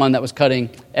 She was the one that was cutting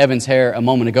Evan's hair a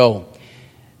moment ago.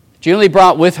 Julie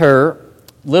brought with her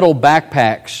little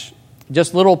backpacks,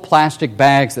 just little plastic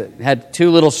bags that had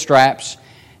two little straps.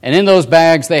 And in those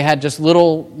bags, they had just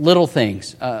little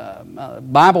things,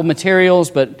 Bible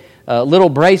materials, but little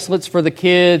bracelets for the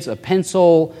kids, a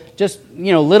pencil, just,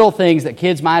 little things that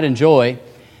kids might enjoy.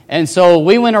 And so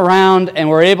we went around and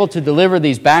were able to deliver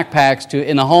these backpacks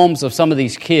in the homes of some of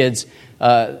these kids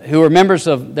who are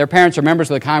their parents are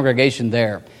members of the congregation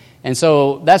there. And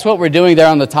so that's what we're doing there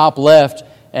on the top left.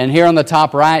 And here on the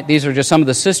top right, these are just some of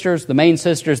the sisters, the main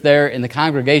sisters there in the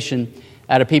congregation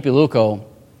at Apipiluco.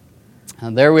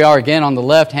 And there we are again on the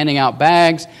left, handing out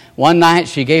bags. One night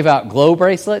she gave out glow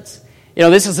bracelets.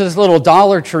 This is this little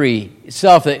Dollar Tree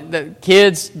stuff that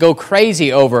kids go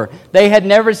crazy over. They had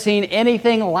never seen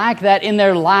anything like that in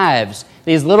their lives,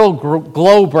 these little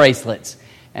glow bracelets.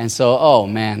 And so, oh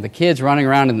man, the kids running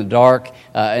around in the dark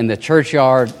in the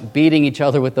churchyard, beating each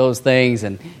other with those things,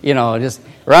 and just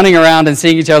running around and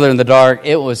seeing each other in the dark.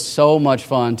 It was so much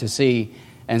fun to see.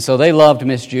 And so they loved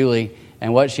Miss Julie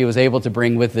and what she was able to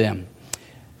bring with them.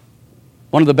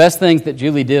 One of the best things that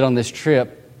Julie did on this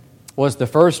trip was the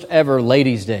first ever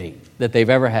Ladies' Day that they've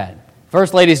ever had.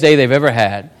 First Ladies' Day they've ever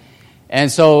had. And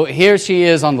so here she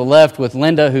is on the left with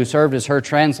Linda, who served as her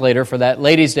translator for that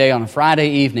Ladies' Day on a Friday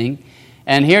evening.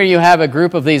 And here you have a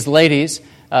group of these ladies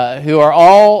who are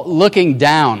all looking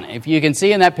down. If you can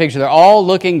see in that picture, they're all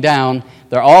looking down.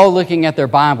 They're all looking at their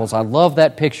Bibles. I love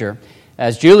that picture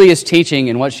as Julie is teaching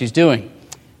and what she's doing.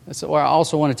 So I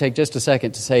also want to take just a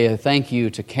second to say a thank you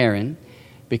to Karen,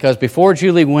 because before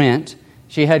Julie went,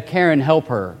 she had Karen help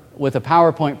her with a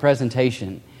PowerPoint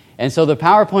presentation. And so the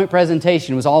PowerPoint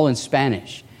presentation was all in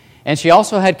Spanish. And she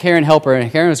also had Karen help her,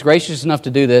 and Karen was gracious enough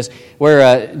to do this,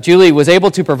 where Julie was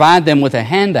able to provide them with a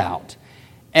handout.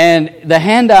 And the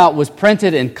handout was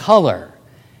printed in color.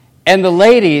 And the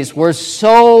ladies were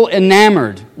so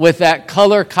enamored with that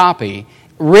color copy,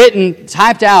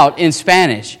 typed out in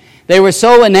Spanish. They were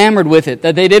so enamored with it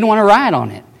that they didn't want to write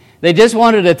on it. They just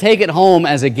wanted to take it home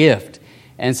as a gift.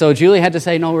 And so Julie had to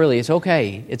say, no, really, it's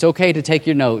okay. It's okay to take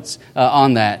your notes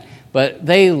on that. But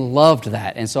they loved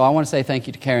that. And so I want to say thank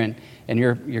you to Karen and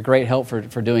your great help for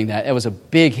doing that. It was a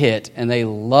big hit, and they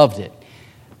loved it.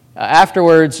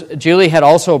 Afterwards, Julie had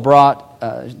also brought,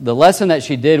 the lesson that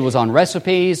she did was on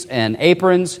recipes and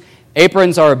aprons.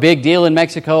 Aprons are a big deal in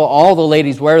Mexico. All the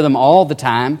ladies wear them all the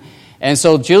time. And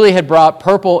so Julie had brought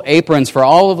purple aprons for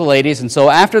all of the ladies. And so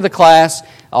after the class,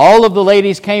 all of the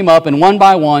ladies came up, and one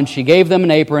by one, she gave them an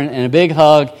apron and a big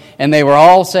hug, and they were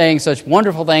all saying such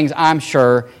wonderful things, I'm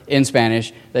sure, in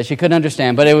Spanish, that she couldn't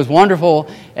understand. But it was wonderful,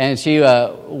 and she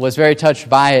was very touched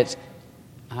by it.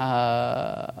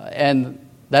 And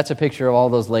that's a picture of all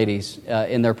those ladies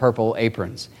in their purple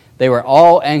aprons. They were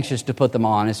all anxious to put them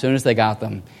on as soon as they got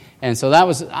them. And so that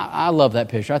was, I love that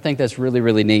picture. I think that's really,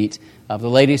 really neat of the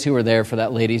ladies who were there for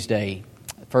that Ladies' Day,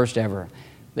 first ever.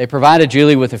 They provided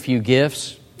Julie with a few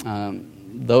gifts.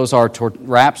 Those are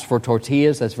wraps for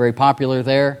tortillas. That's very popular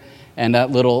there. And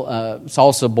that little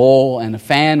salsa bowl and a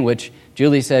fan, which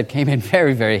Julie said came in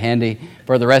very, very handy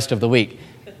for the rest of the week.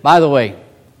 By the way,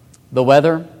 the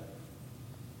weather,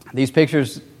 these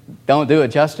pictures don't do it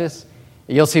justice.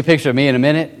 You'll see a picture of me in a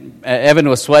minute. Evan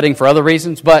was sweating for other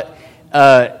reasons, but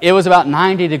it was about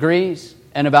 90 degrees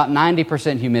and about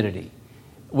 90% humidity.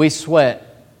 We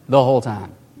sweat the whole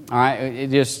time. All right,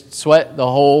 it just sweat the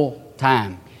whole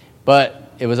time.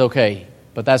 But it was okay.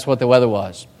 But that's what the weather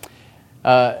was.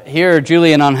 Here,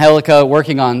 Julie and Angelica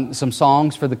working on some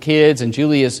songs for the kids, and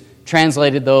Julie has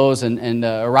translated those and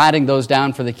writing those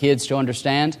down for the kids to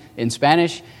understand in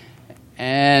Spanish.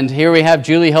 And here we have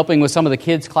Julie helping with some of the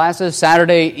kids' classes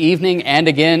Saturday evening and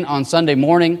again on Sunday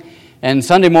morning. And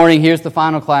Sunday morning, here's the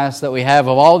final class that we have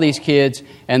of all these kids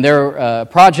and their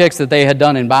projects that they had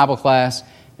done in Bible class.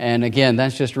 And again,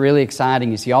 that's just really exciting.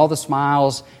 You see all the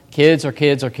smiles. Kids are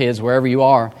kids are kids wherever you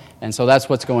are. And so that's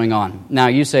what's going on. Now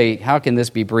you say, how can this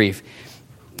be brief?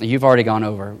 You've already gone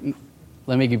over.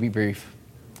 Let me give you brief.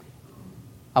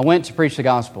 I went to preach the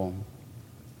gospel.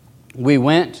 We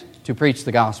went to preach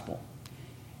the gospel.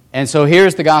 And so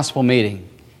here's the gospel meeting.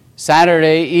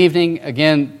 Saturday evening,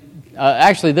 again,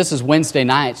 actually this is Wednesday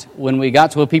night. When we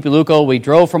got to Apipuluco, we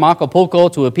drove from Acapulco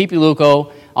to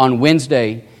Apipuluco on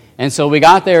Wednesday. And so we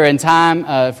got there in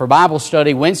time for Bible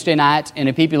study Wednesday night in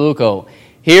Apipuluco.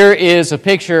 Here is a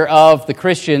picture of the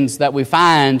Christians that we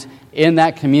find in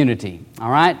that community. All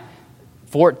right?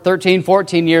 13,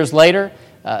 14 years later,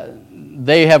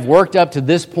 they have worked up to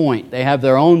this point. They have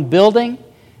their own building.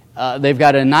 They've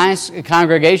got a nice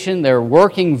congregation. They're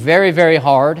working very, very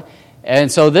hard.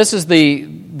 And so this is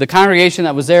the congregation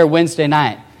that was there Wednesday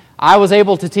night. I was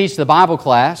able to teach the Bible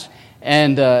class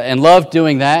and loved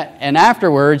doing that. And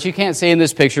afterwards, you can't see in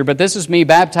this picture, but this is me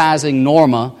baptizing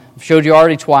Norma. I've showed you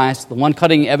already twice, the one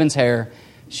cutting Evan's hair.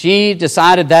 She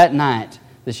decided that night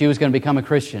that she was going to become a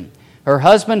Christian. Her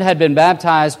husband had been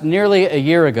baptized nearly a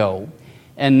year ago,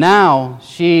 and now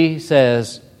she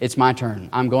says, it's my turn.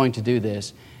 I'm going to do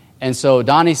this. And so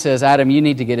Donnie says, Adam, you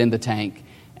need to get in the tank.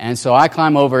 And so I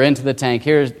climb over into the tank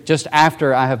here just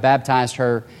after I have baptized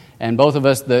her. And both of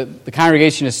us, the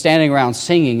congregation is standing around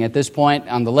singing at this point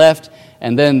on the left,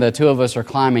 and then the two of us are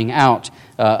climbing out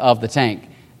of the tank.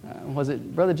 Was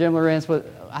it Brother Jim Lorenz?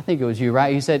 I think it was you,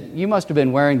 right? You said you must have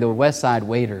been wearing the West Side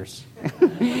Waiters.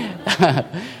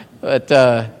 But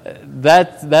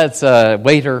that's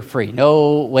waiter free.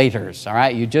 No waiters, all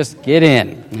right? You just get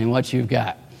in what you've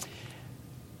got.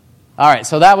 All right,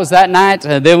 so that was that night.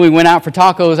 Then we went out for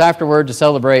tacos afterward to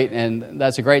celebrate, and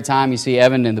that's a great time. You see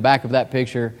Evan in the back of that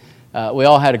picture. We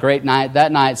all had a great night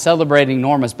that night celebrating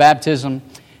Norma's baptism.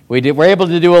 We were able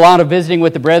to do a lot of visiting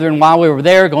with the brethren while we were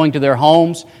there, going to their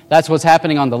homes. That's what's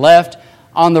happening on the left.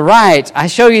 On the right, I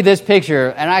show you this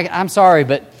picture, and I'm sorry,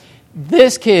 but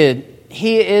this kid,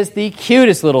 he is the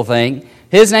cutest little thing.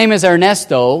 His name is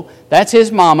Ernesto. That's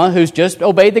his mama, who's just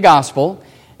obeyed the gospel.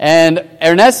 And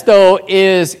Ernesto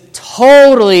is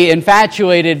totally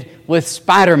infatuated with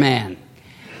Spider-Man.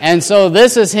 And so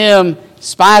this is him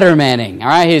Spider-Manning, all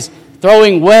right? He's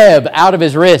throwing web out of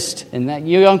his wrist. And that,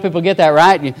 you young people get that,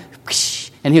 right?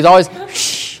 And he's always,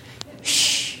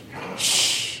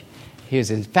 he was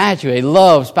infatuated. He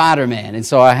loved Spider-Man. And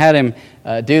so I had him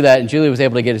do that, and Julie was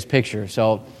able to get his picture.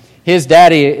 So his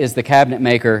daddy is the cabinet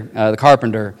maker, the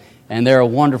carpenter, and they're a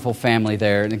wonderful family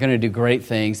there. And they're going to do great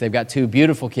things. They've got 2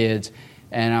 beautiful kids,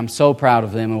 and I'm so proud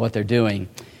of them and what they're doing.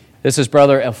 This is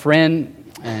Brother Efren,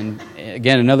 and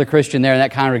again, another Christian there in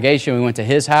that congregation. We went to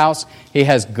his house. He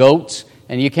has goats,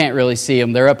 and you can't really see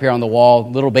them. They're up here on the wall,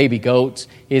 little baby goats.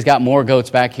 He's got more goats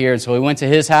back here, and so we went to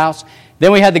his house.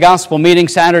 Then we had the gospel meeting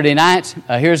Saturday night.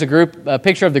 Here's a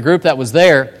picture of the group that was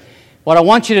there. What I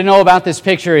want you to know about this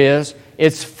picture is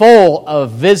it's full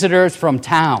of visitors from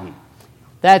town.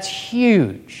 That's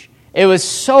huge. It was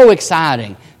so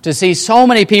exciting to see so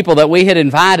many people that we had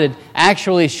invited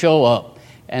actually show up.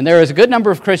 And there is a good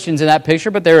number of Christians in that picture,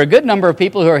 but there are a good number of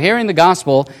people who are hearing the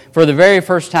gospel for the very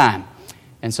first time.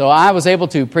 And so I was able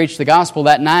to preach the gospel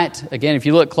that night. Again, if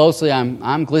you look closely,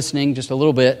 I'm glistening just a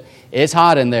little bit. It's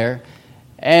hot in there.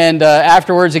 And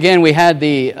afterwards, again, we had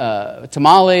the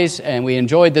tamales, and we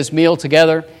enjoyed this meal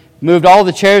together. Moved all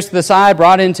the chairs to the side,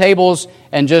 brought in tables,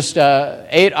 and just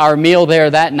ate our meal there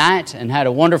that night and had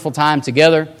a wonderful time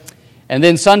together. And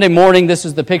then Sunday morning, this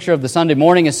is the picture of the Sunday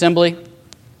morning assembly.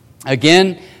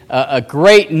 Again, a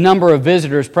great number of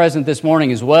visitors present this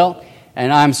morning as well.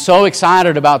 And I'm so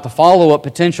excited about the follow-up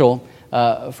potential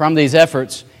from these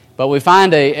efforts. But we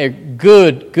find a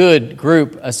good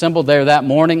group assembled there that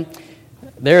morning.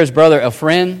 There is Brother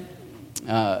Efren.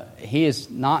 He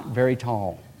is not very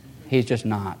tall. He's just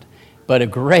not. But a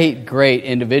great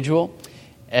individual.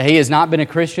 He has not been a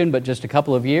Christian but just a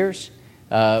couple of years.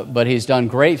 But he's done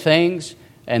great things.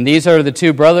 And these are the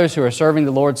 2 brothers who are serving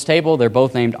the Lord's table. They're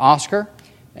both named Oscar.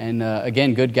 And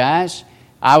again, good guys.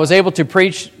 I was able to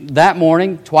preach that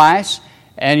morning twice.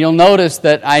 And you'll notice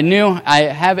that I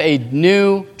have a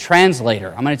new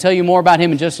translator. I'm going to tell you more about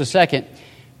him in just a second.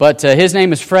 But his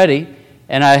name is Freddie.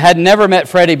 And I had never met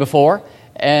Freddie before.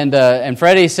 And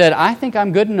Freddie said, I think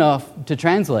I'm good enough to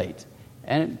translate.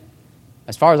 And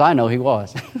as far as I know, he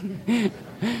was.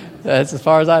 That's as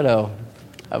far as I know.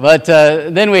 But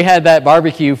then we had that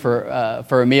barbecue for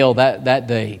a meal that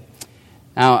day.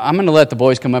 Now, I'm going to let the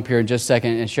boys come up here in just a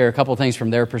second and share a couple things from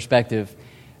their perspective.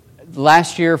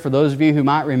 Last year, for those of you who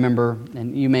might remember,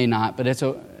 and you may not, but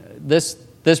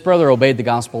this brother obeyed the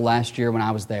gospel last year when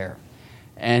I was there.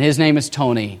 And his name is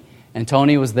Tony. And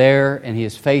Tony was there, and he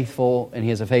is faithful, and he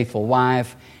has a faithful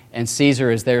wife, and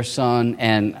Caesar is their son,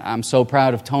 and I'm so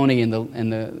proud of Tony and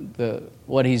the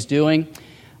what he's doing.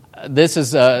 This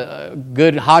is a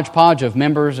good hodgepodge of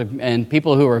members and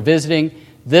people who are visiting.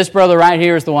 This brother right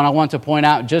here is the one I want to point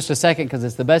out in just a second because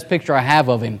it's the best picture I have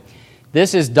of him.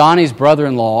 This is Donnie's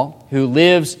brother-in-law who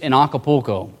lives in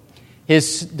Acapulco.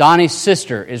 Donnie's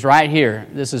sister is right here.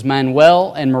 This is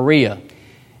Manuel and Maria.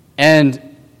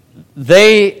 And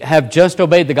they have just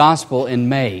obeyed the gospel in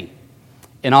May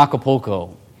in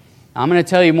Acapulco. I'm going to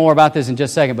tell you more about this in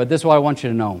just a second, but this is what I want you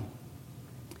to know.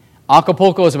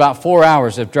 Acapulco is about 4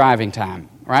 hours of driving time,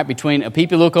 right, between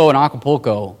Apipuluco and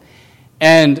Acapulco.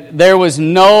 And there was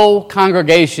no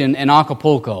congregation in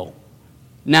Acapulco.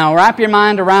 Now, wrap your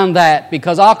mind around that,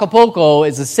 because Acapulco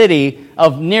is a city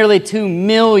of nearly 2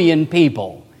 million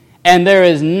people. And there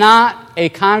is not a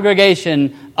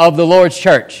congregation of the Lord's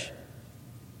church.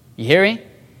 You hear me?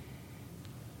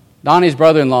 Donnie's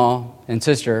brother-in-law and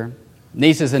sister,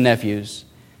 nieces and nephews,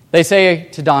 they say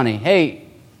to Donnie, hey,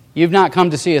 you've not come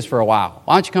to see us for a while.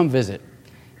 Why don't you come visit?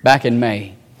 Back in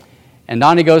May. And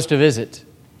Donnie goes to visit,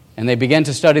 and they begin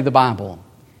to study the Bible.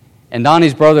 And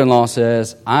Donnie's brother-in-law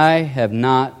says, I have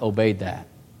not obeyed that.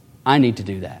 I need to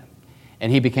do that.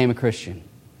 And he became a Christian.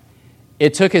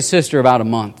 It took his sister about a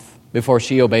month before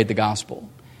she obeyed the gospel.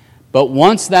 But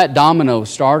once that domino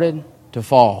started to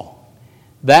fall,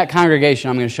 that congregation,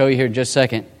 I'm going to show you here in just a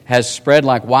second, has spread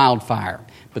like wildfire.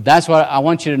 But that's what I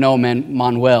want you to know,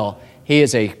 Manuel. He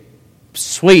is a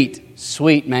sweet,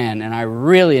 sweet man, and I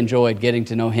really enjoyed getting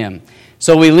to know him.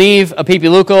 So we leave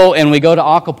Apipuluco and we go to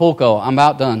Acapulco. I'm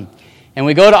about done. And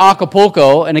we go to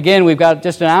Acapulco, and again, we've got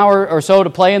just an hour or so to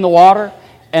play in the water.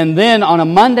 And then on a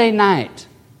Monday night,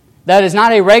 that is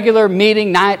not a regular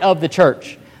meeting night of the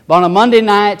church, but on a Monday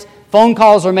night, phone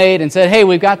calls are made and said, hey,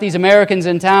 we've got these Americans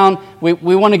in town, we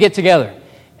want to get together.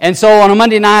 And so on a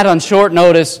Monday night on short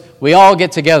notice, we all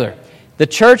get together. The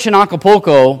church in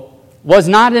Acapulco was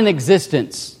not in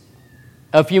existence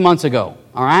a few months ago,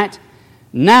 all right?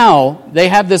 Now they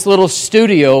have this little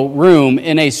studio room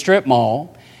in a strip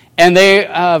mall, and they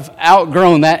have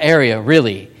outgrown that area,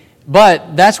 really.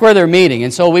 But that's where they're meeting.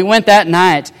 And so we went that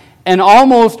night, and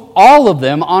almost all of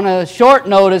them, on a short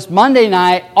notice, Monday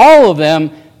night, all of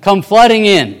them come flooding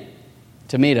in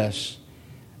to meet us.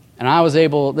 And I was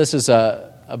able, this is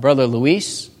a brother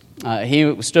Luis.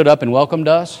 He stood up and welcomed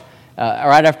us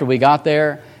right after we got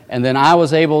there. And then I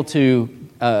was able to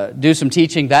do some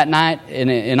teaching that night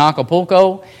in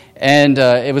Acapulco. And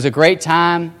it was a great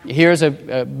time. Here's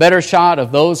a better shot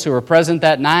of those who were present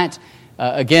that night.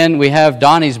 Again, we have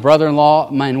Donnie's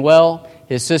brother-in-law, Manuel,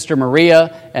 his sister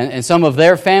Maria, and some of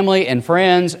their family and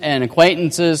friends and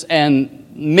acquaintances.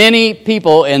 And many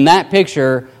people in that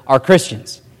picture are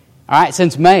Christians. All right,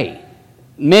 since May.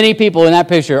 Many people in that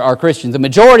picture are Christians. The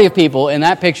majority of people in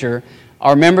that picture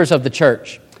are members of the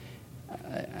church.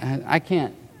 I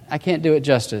can't do it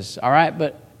justice, all right?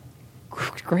 But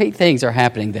great things are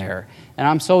happening there, and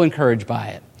I'm so encouraged by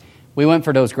it. We went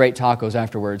for those great tacos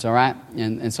afterwards, all right?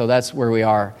 And so that's where we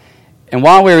are. And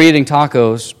while we were eating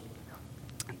tacos,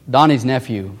 Donnie's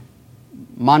nephew,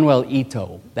 Manuel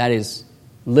Ito, that is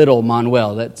little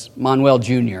Manuel, that's Manuel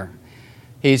Jr.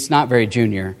 He's not very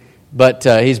junior, but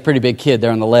he's a pretty big kid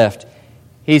there on the left.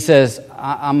 He says,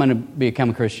 I'm going to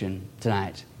become a Christian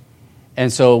tonight.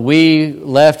 And so we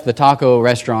left the taco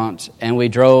restaurant and we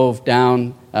drove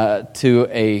down to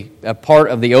a part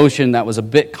of the ocean that was a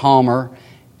bit calmer.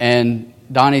 And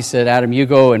Donnie said, Adam, you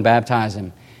go and baptize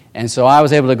him. And so I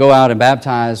was able to go out and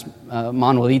baptize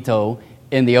Manuelito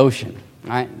in the ocean.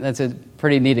 Right? That's a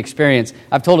pretty neat experience.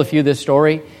 I've told a few this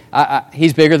story.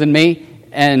 He's bigger than me,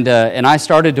 and I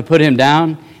started to put him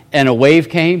down, and a wave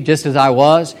came just as I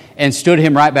was and stood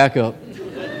him right back up.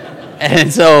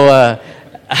 And so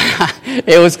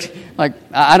it was like,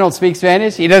 I don't speak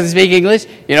Spanish. He doesn't speak English.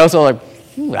 So like,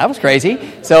 that was crazy.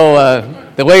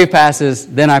 So the wave passes,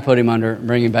 then I put him under and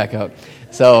bring him back up.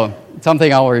 So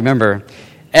something I'll remember.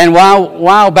 And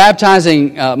while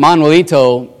baptizing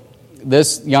Manuelito,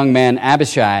 this young man,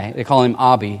 Abishai, they call him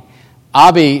Abi.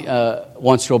 Abi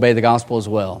wants to obey the gospel as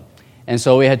well. And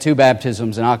so we had 2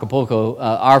 baptisms in Acapulco,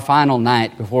 our final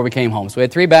night before we came home. So we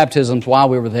had 3 baptisms while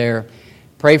we were there.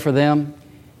 Pray for them.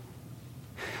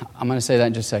 I'm going to say that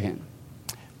in just a second.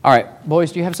 All right,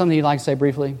 boys, do you have something you'd like to say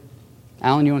briefly?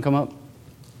 Alan, you want to come up?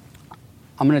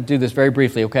 I'm going to do this very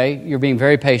briefly, okay? You're being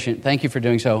very patient. Thank you for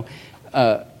doing so.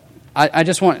 I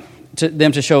just want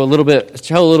them to show a little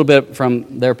bit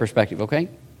from their perspective, okay?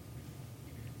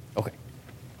 Okay.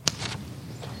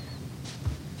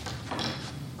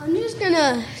 I'm just going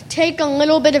to take a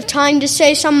little bit of time to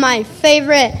say some of my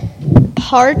favorite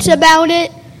parts about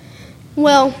it.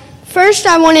 Well, first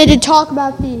I wanted to talk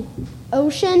about the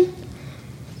ocean.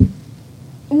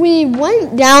 We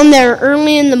went down there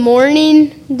early in the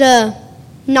morning, the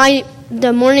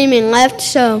morning we left,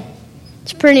 so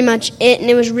that's pretty much it, and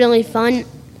it was really fun.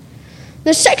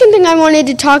 The second thing I wanted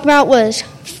to talk about was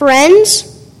friends.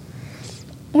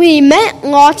 We met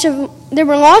there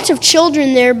were lots of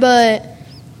children there, but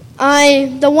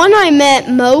the one I met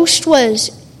most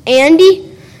was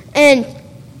Andy, and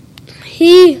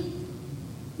he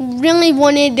really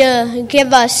wanted to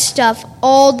give us stuff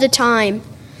all the time,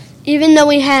 even though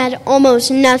we had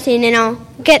almost nothing, and I'll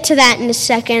get to that in a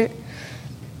second.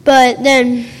 But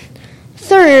then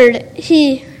third,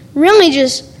 he really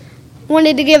just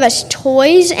wanted to give us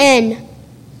toys, and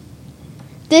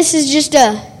this is just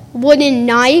a wooden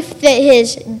knife that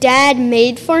his dad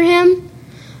made for him.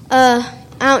 I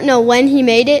don't know when he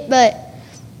made it, but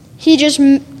he just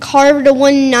carved a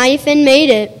wooden knife and made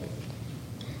it.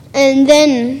 And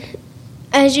then,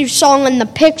 as you saw in the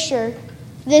picture,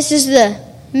 this is the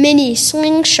mini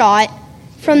slingshot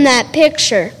from that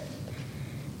picture.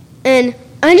 And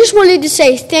I just wanted to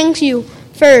say thank you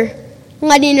for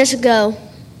letting us go.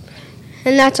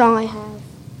 And that's all I have.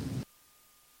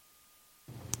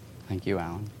 Thank you,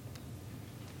 Alan.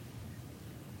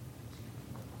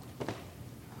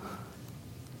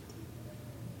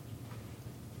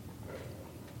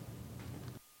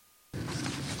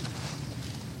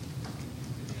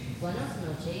 Buenas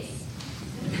noches.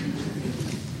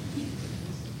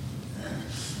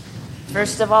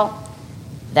 First of all,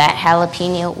 that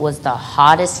jalapeno was the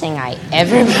hottest thing I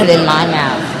ever put in my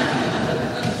mouth.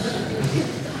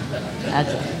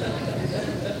 Okay.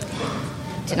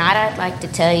 Tonight I'd like to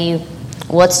tell you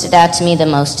what stood out to me the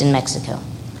most in Mexico.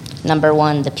 Number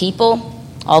one, the people,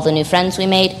 all the new friends we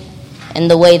made, and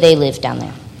the way they lived down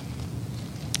there.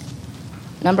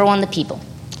 Number one, the people.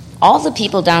 All the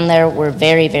people down there were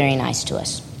very, very nice to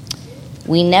us.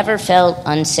 We never felt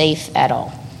unsafe at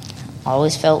all.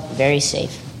 Always felt very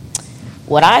safe.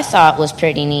 What I thought was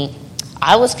pretty neat,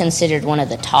 I was considered one of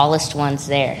the tallest ones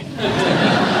there.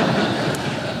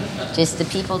 Just the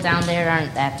people down there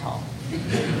aren't that tall.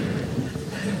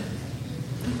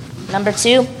 Number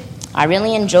two, I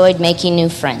really enjoyed making new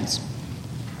friends.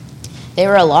 There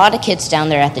were a lot of kids down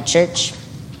there at the church.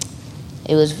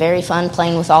 It was very fun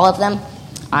playing with all of them.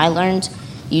 I learned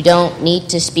you don't need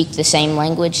to speak the same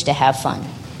language to have fun.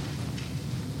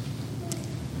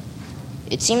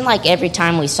 It seemed like every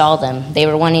time we saw them, they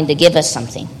were wanting to give us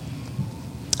something.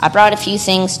 I brought a few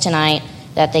things tonight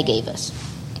that they gave us.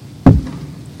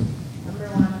 Number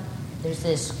one, there's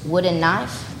this wooden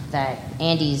knife that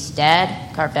Andy's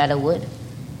dad carved out of wood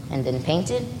and then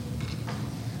painted.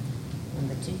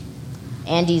 Number two,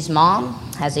 Andy's mom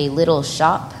has a little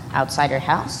shop outside her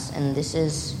house, and this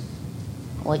is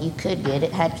what you could get.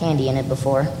 It had candy in it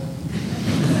before.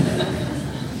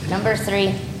 Number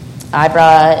three, I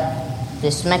brought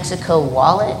this Mexico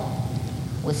wallet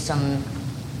with some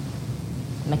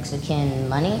Mexican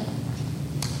money.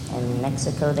 In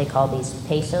Mexico, they call these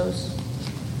pesos.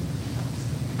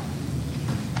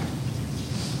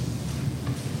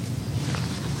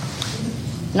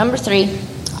 Number three,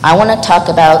 I want to talk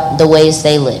about the ways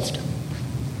they lived.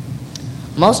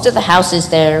 Most of the houses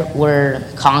there were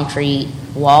concrete,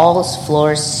 walls,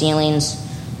 floors, ceilings,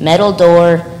 metal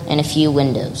door, and a few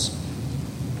windows.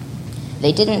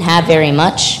 They didn't have very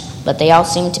much, but they all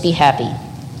seemed to be happy.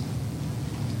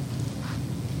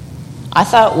 I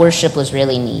thought worship was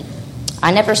really neat.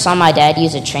 I never saw my dad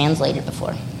use a translator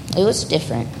before. It was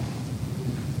different.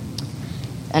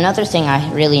 Another thing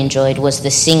I really enjoyed was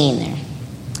the singing there.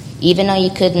 Even though you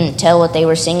couldn't tell what they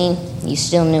were singing, you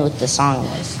still knew what the song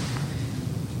was.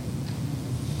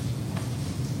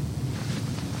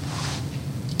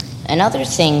 Another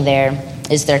thing there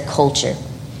is their culture.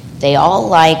 They all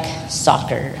like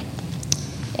soccer.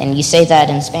 And you say that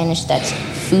in Spanish, that's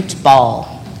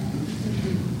football.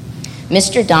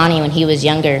 Mr. Donnie, when he was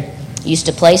younger, used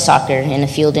to play soccer in a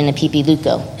field in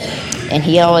Apipiluco. And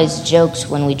he always jokes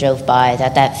when we drove by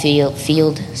that field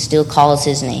still calls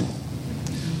his name.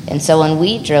 And so when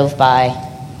we drove by,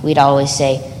 we'd always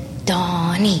say,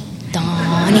 Donnie,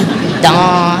 Donnie,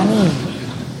 Donnie.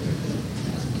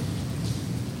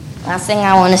 Last thing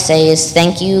I want to say is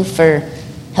thank you for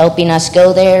helping us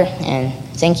go there, and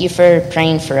thank you for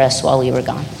praying for us while we were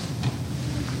gone.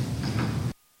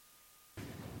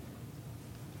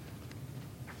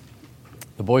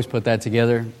 The boys put that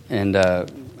together, and I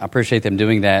appreciate them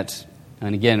doing that.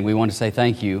 And again, we want to say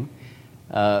thank you.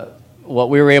 What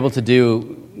we were able to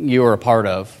do, you were a part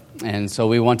of. And so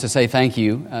we want to say thank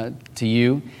you to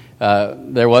you.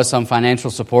 There was some financial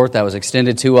support that was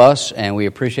extended to us, and we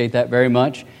appreciate that very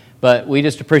much. But we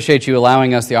just appreciate you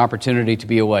allowing us the opportunity to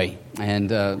be away.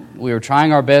 And we were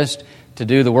trying our best to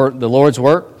do the Lord's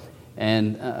work.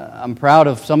 And I'm proud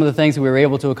of some of the things that we were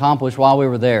able to accomplish while we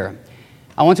were there.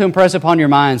 I want to impress upon your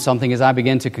mind something as I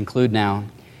begin to conclude now.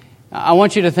 I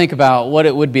want you to think about what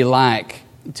it would be like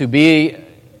to be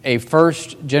a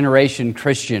first-generation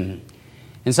Christian.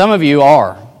 And some of you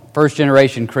are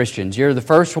first-generation Christians. You're the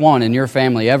first one in your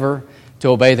family ever to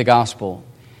obey the gospel.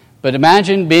 But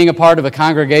imagine being a part of a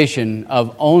congregation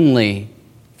of only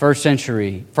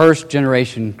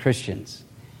first-generation Christians.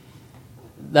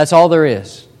 That's all there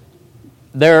is.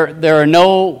 There are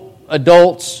no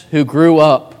adults who grew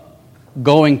up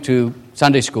going to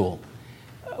Sunday school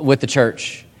with the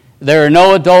church. There are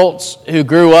no adults who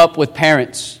grew up with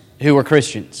parents who were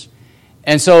Christians.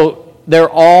 And so they're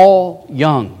all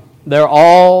young. They're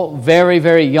all very,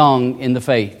 very young in the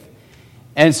faith.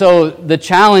 And so the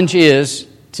challenge is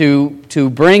to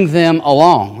bring them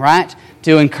along, right?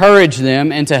 To encourage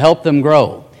them and to help them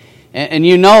grow. And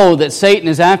you know that Satan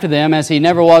is after them as he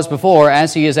never was before,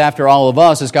 as he is after all of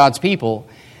us as God's people.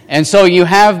 And so you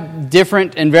have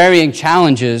different and varying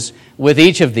challenges with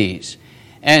each of these.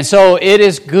 And so it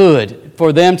is good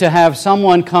for them to have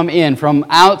someone come in from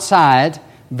outside,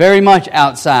 very much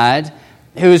outside,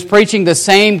 who's preaching the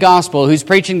same gospel, who's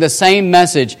preaching the same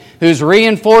message, who's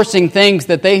reinforcing things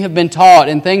that they have been taught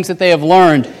and things that they have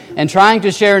learned and trying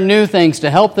to share new things to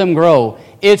help them grow.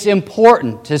 It's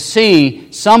important to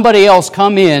see somebody else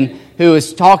come in who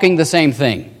is talking the same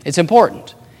thing. It's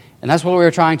important. And that's what we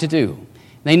were trying to do.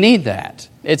 They need that.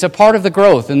 It's a part of the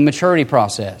growth and maturity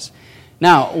process.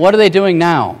 Now, what are they doing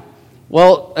now?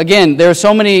 Well, again, there are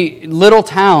so many little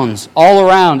towns all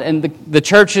around, and the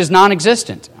church is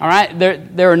non-existent. All right,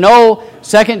 there are no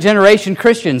second-generation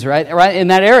Christians, right in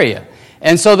that area,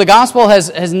 and so the gospel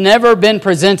has never been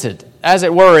presented, as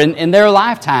it were, in their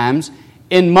lifetimes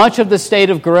in much of the state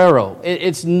of Guerrero.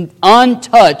 It's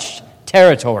untouched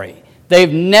territory.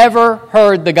 They've never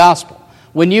heard the gospel.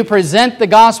 When you present the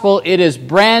gospel, it is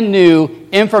brand new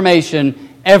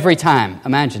information every time.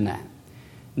 Imagine that.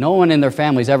 No one in their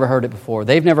family's ever heard it before.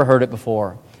 They've never heard it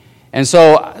before. And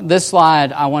so this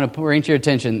slide, I want to bring to your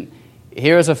attention,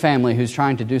 here is a family who's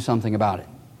trying to do something about it.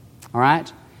 All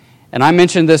right? And I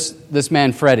mentioned this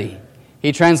man, Freddie.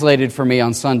 He translated for me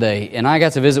on Sunday, and I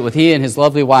got to visit with he and his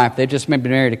lovely wife. They've just been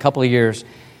married a couple of years,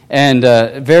 and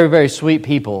very, very sweet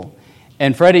people.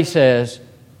 And Freddie says,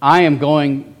 I am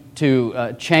going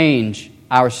to change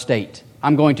our state.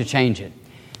 I'm going to change it.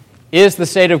 Is the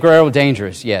state of Guerrero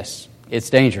dangerous? Yes. It's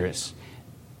dangerous.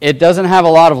 It doesn't have a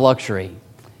lot of luxury.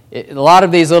 A lot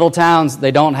of these little towns,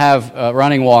 they don't have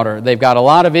running water. They've got a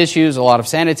lot of issues, a lot of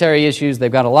sanitary issues.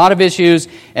 They've got a lot of issues,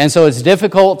 and so it's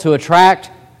difficult to attract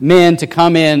men to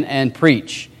come in and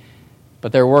preach.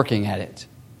 But they're working at it,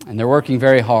 and they're working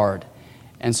very hard.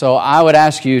 And so I would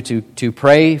ask you to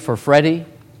pray for Freddie,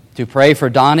 to pray for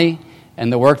Donnie,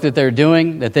 and the work that they're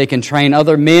doing, that they can train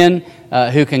other men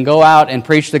who can go out and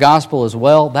preach the gospel as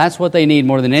well. That's what they need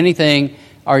more than anything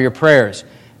are your prayers.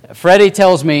 Freddie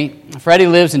tells me, Freddie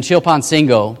lives in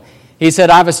Chilpancingo. He said,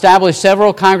 I've established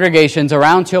several congregations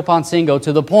around Chilpancingo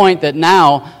to the point that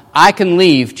now I can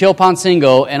leave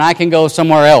Chilpancingo and I can go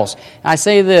somewhere else. And I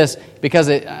say this because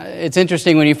it's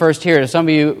interesting when you first hear it. Some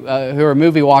of you who are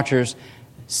movie watchers,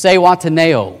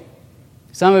 Zihuatanejo.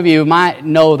 Some of you might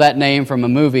know that name from a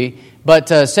movie. But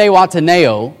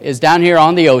Zihuatanejo is down here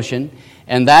on the ocean,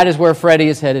 and that is where Freddie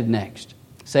is headed next.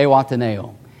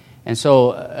 Zihuatanejo. And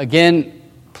so, again,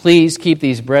 please keep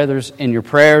these brothers in your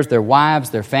prayers, their wives,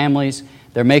 their families.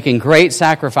 They're making great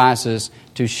sacrifices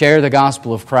to share the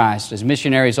gospel of Christ, as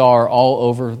missionaries are all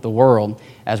over the world,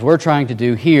 as we're trying to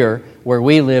do here where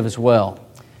we live as well.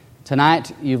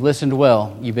 Tonight, you've listened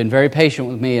well. You've been very patient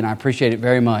with me, and I appreciate it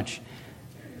very much.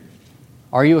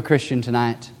 Are you a Christian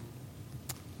tonight?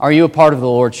 Are you a part of the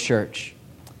Lord's church?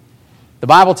 The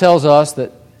Bible tells us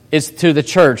that it's to the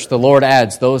church the Lord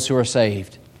adds those who are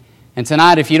saved. And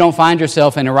tonight, if you don't find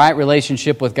yourself in a right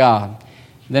relationship with God,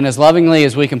 then as lovingly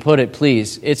as we can put it,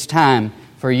 please, it's time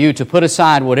for you to put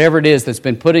aside whatever it is that's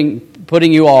been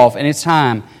putting you off, and it's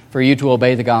time for you to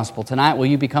obey the gospel. Tonight, will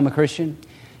you become a Christian?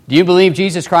 Do you believe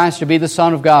Jesus Christ to be the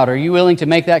Son of God? Are you willing to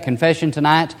make that confession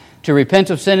tonight, to repent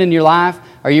of sin in your life?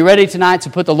 Are you ready tonight to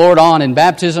put the Lord on in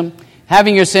baptism?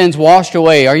 Having your sins washed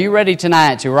away, are you ready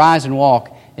tonight to rise and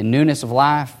walk in newness of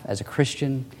life as a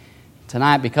Christian?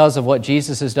 Tonight, because of what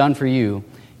Jesus has done for you,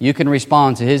 you can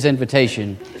respond to His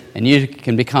invitation and you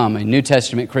can become a New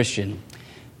Testament Christian.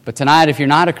 But tonight,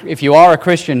 if you are a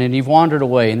Christian and you've wandered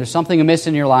away and there's something amiss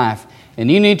in your life and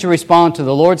you need to respond to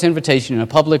the Lord's invitation in a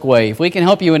public way, if we can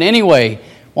help you in any way,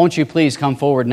 won't you please come forward now?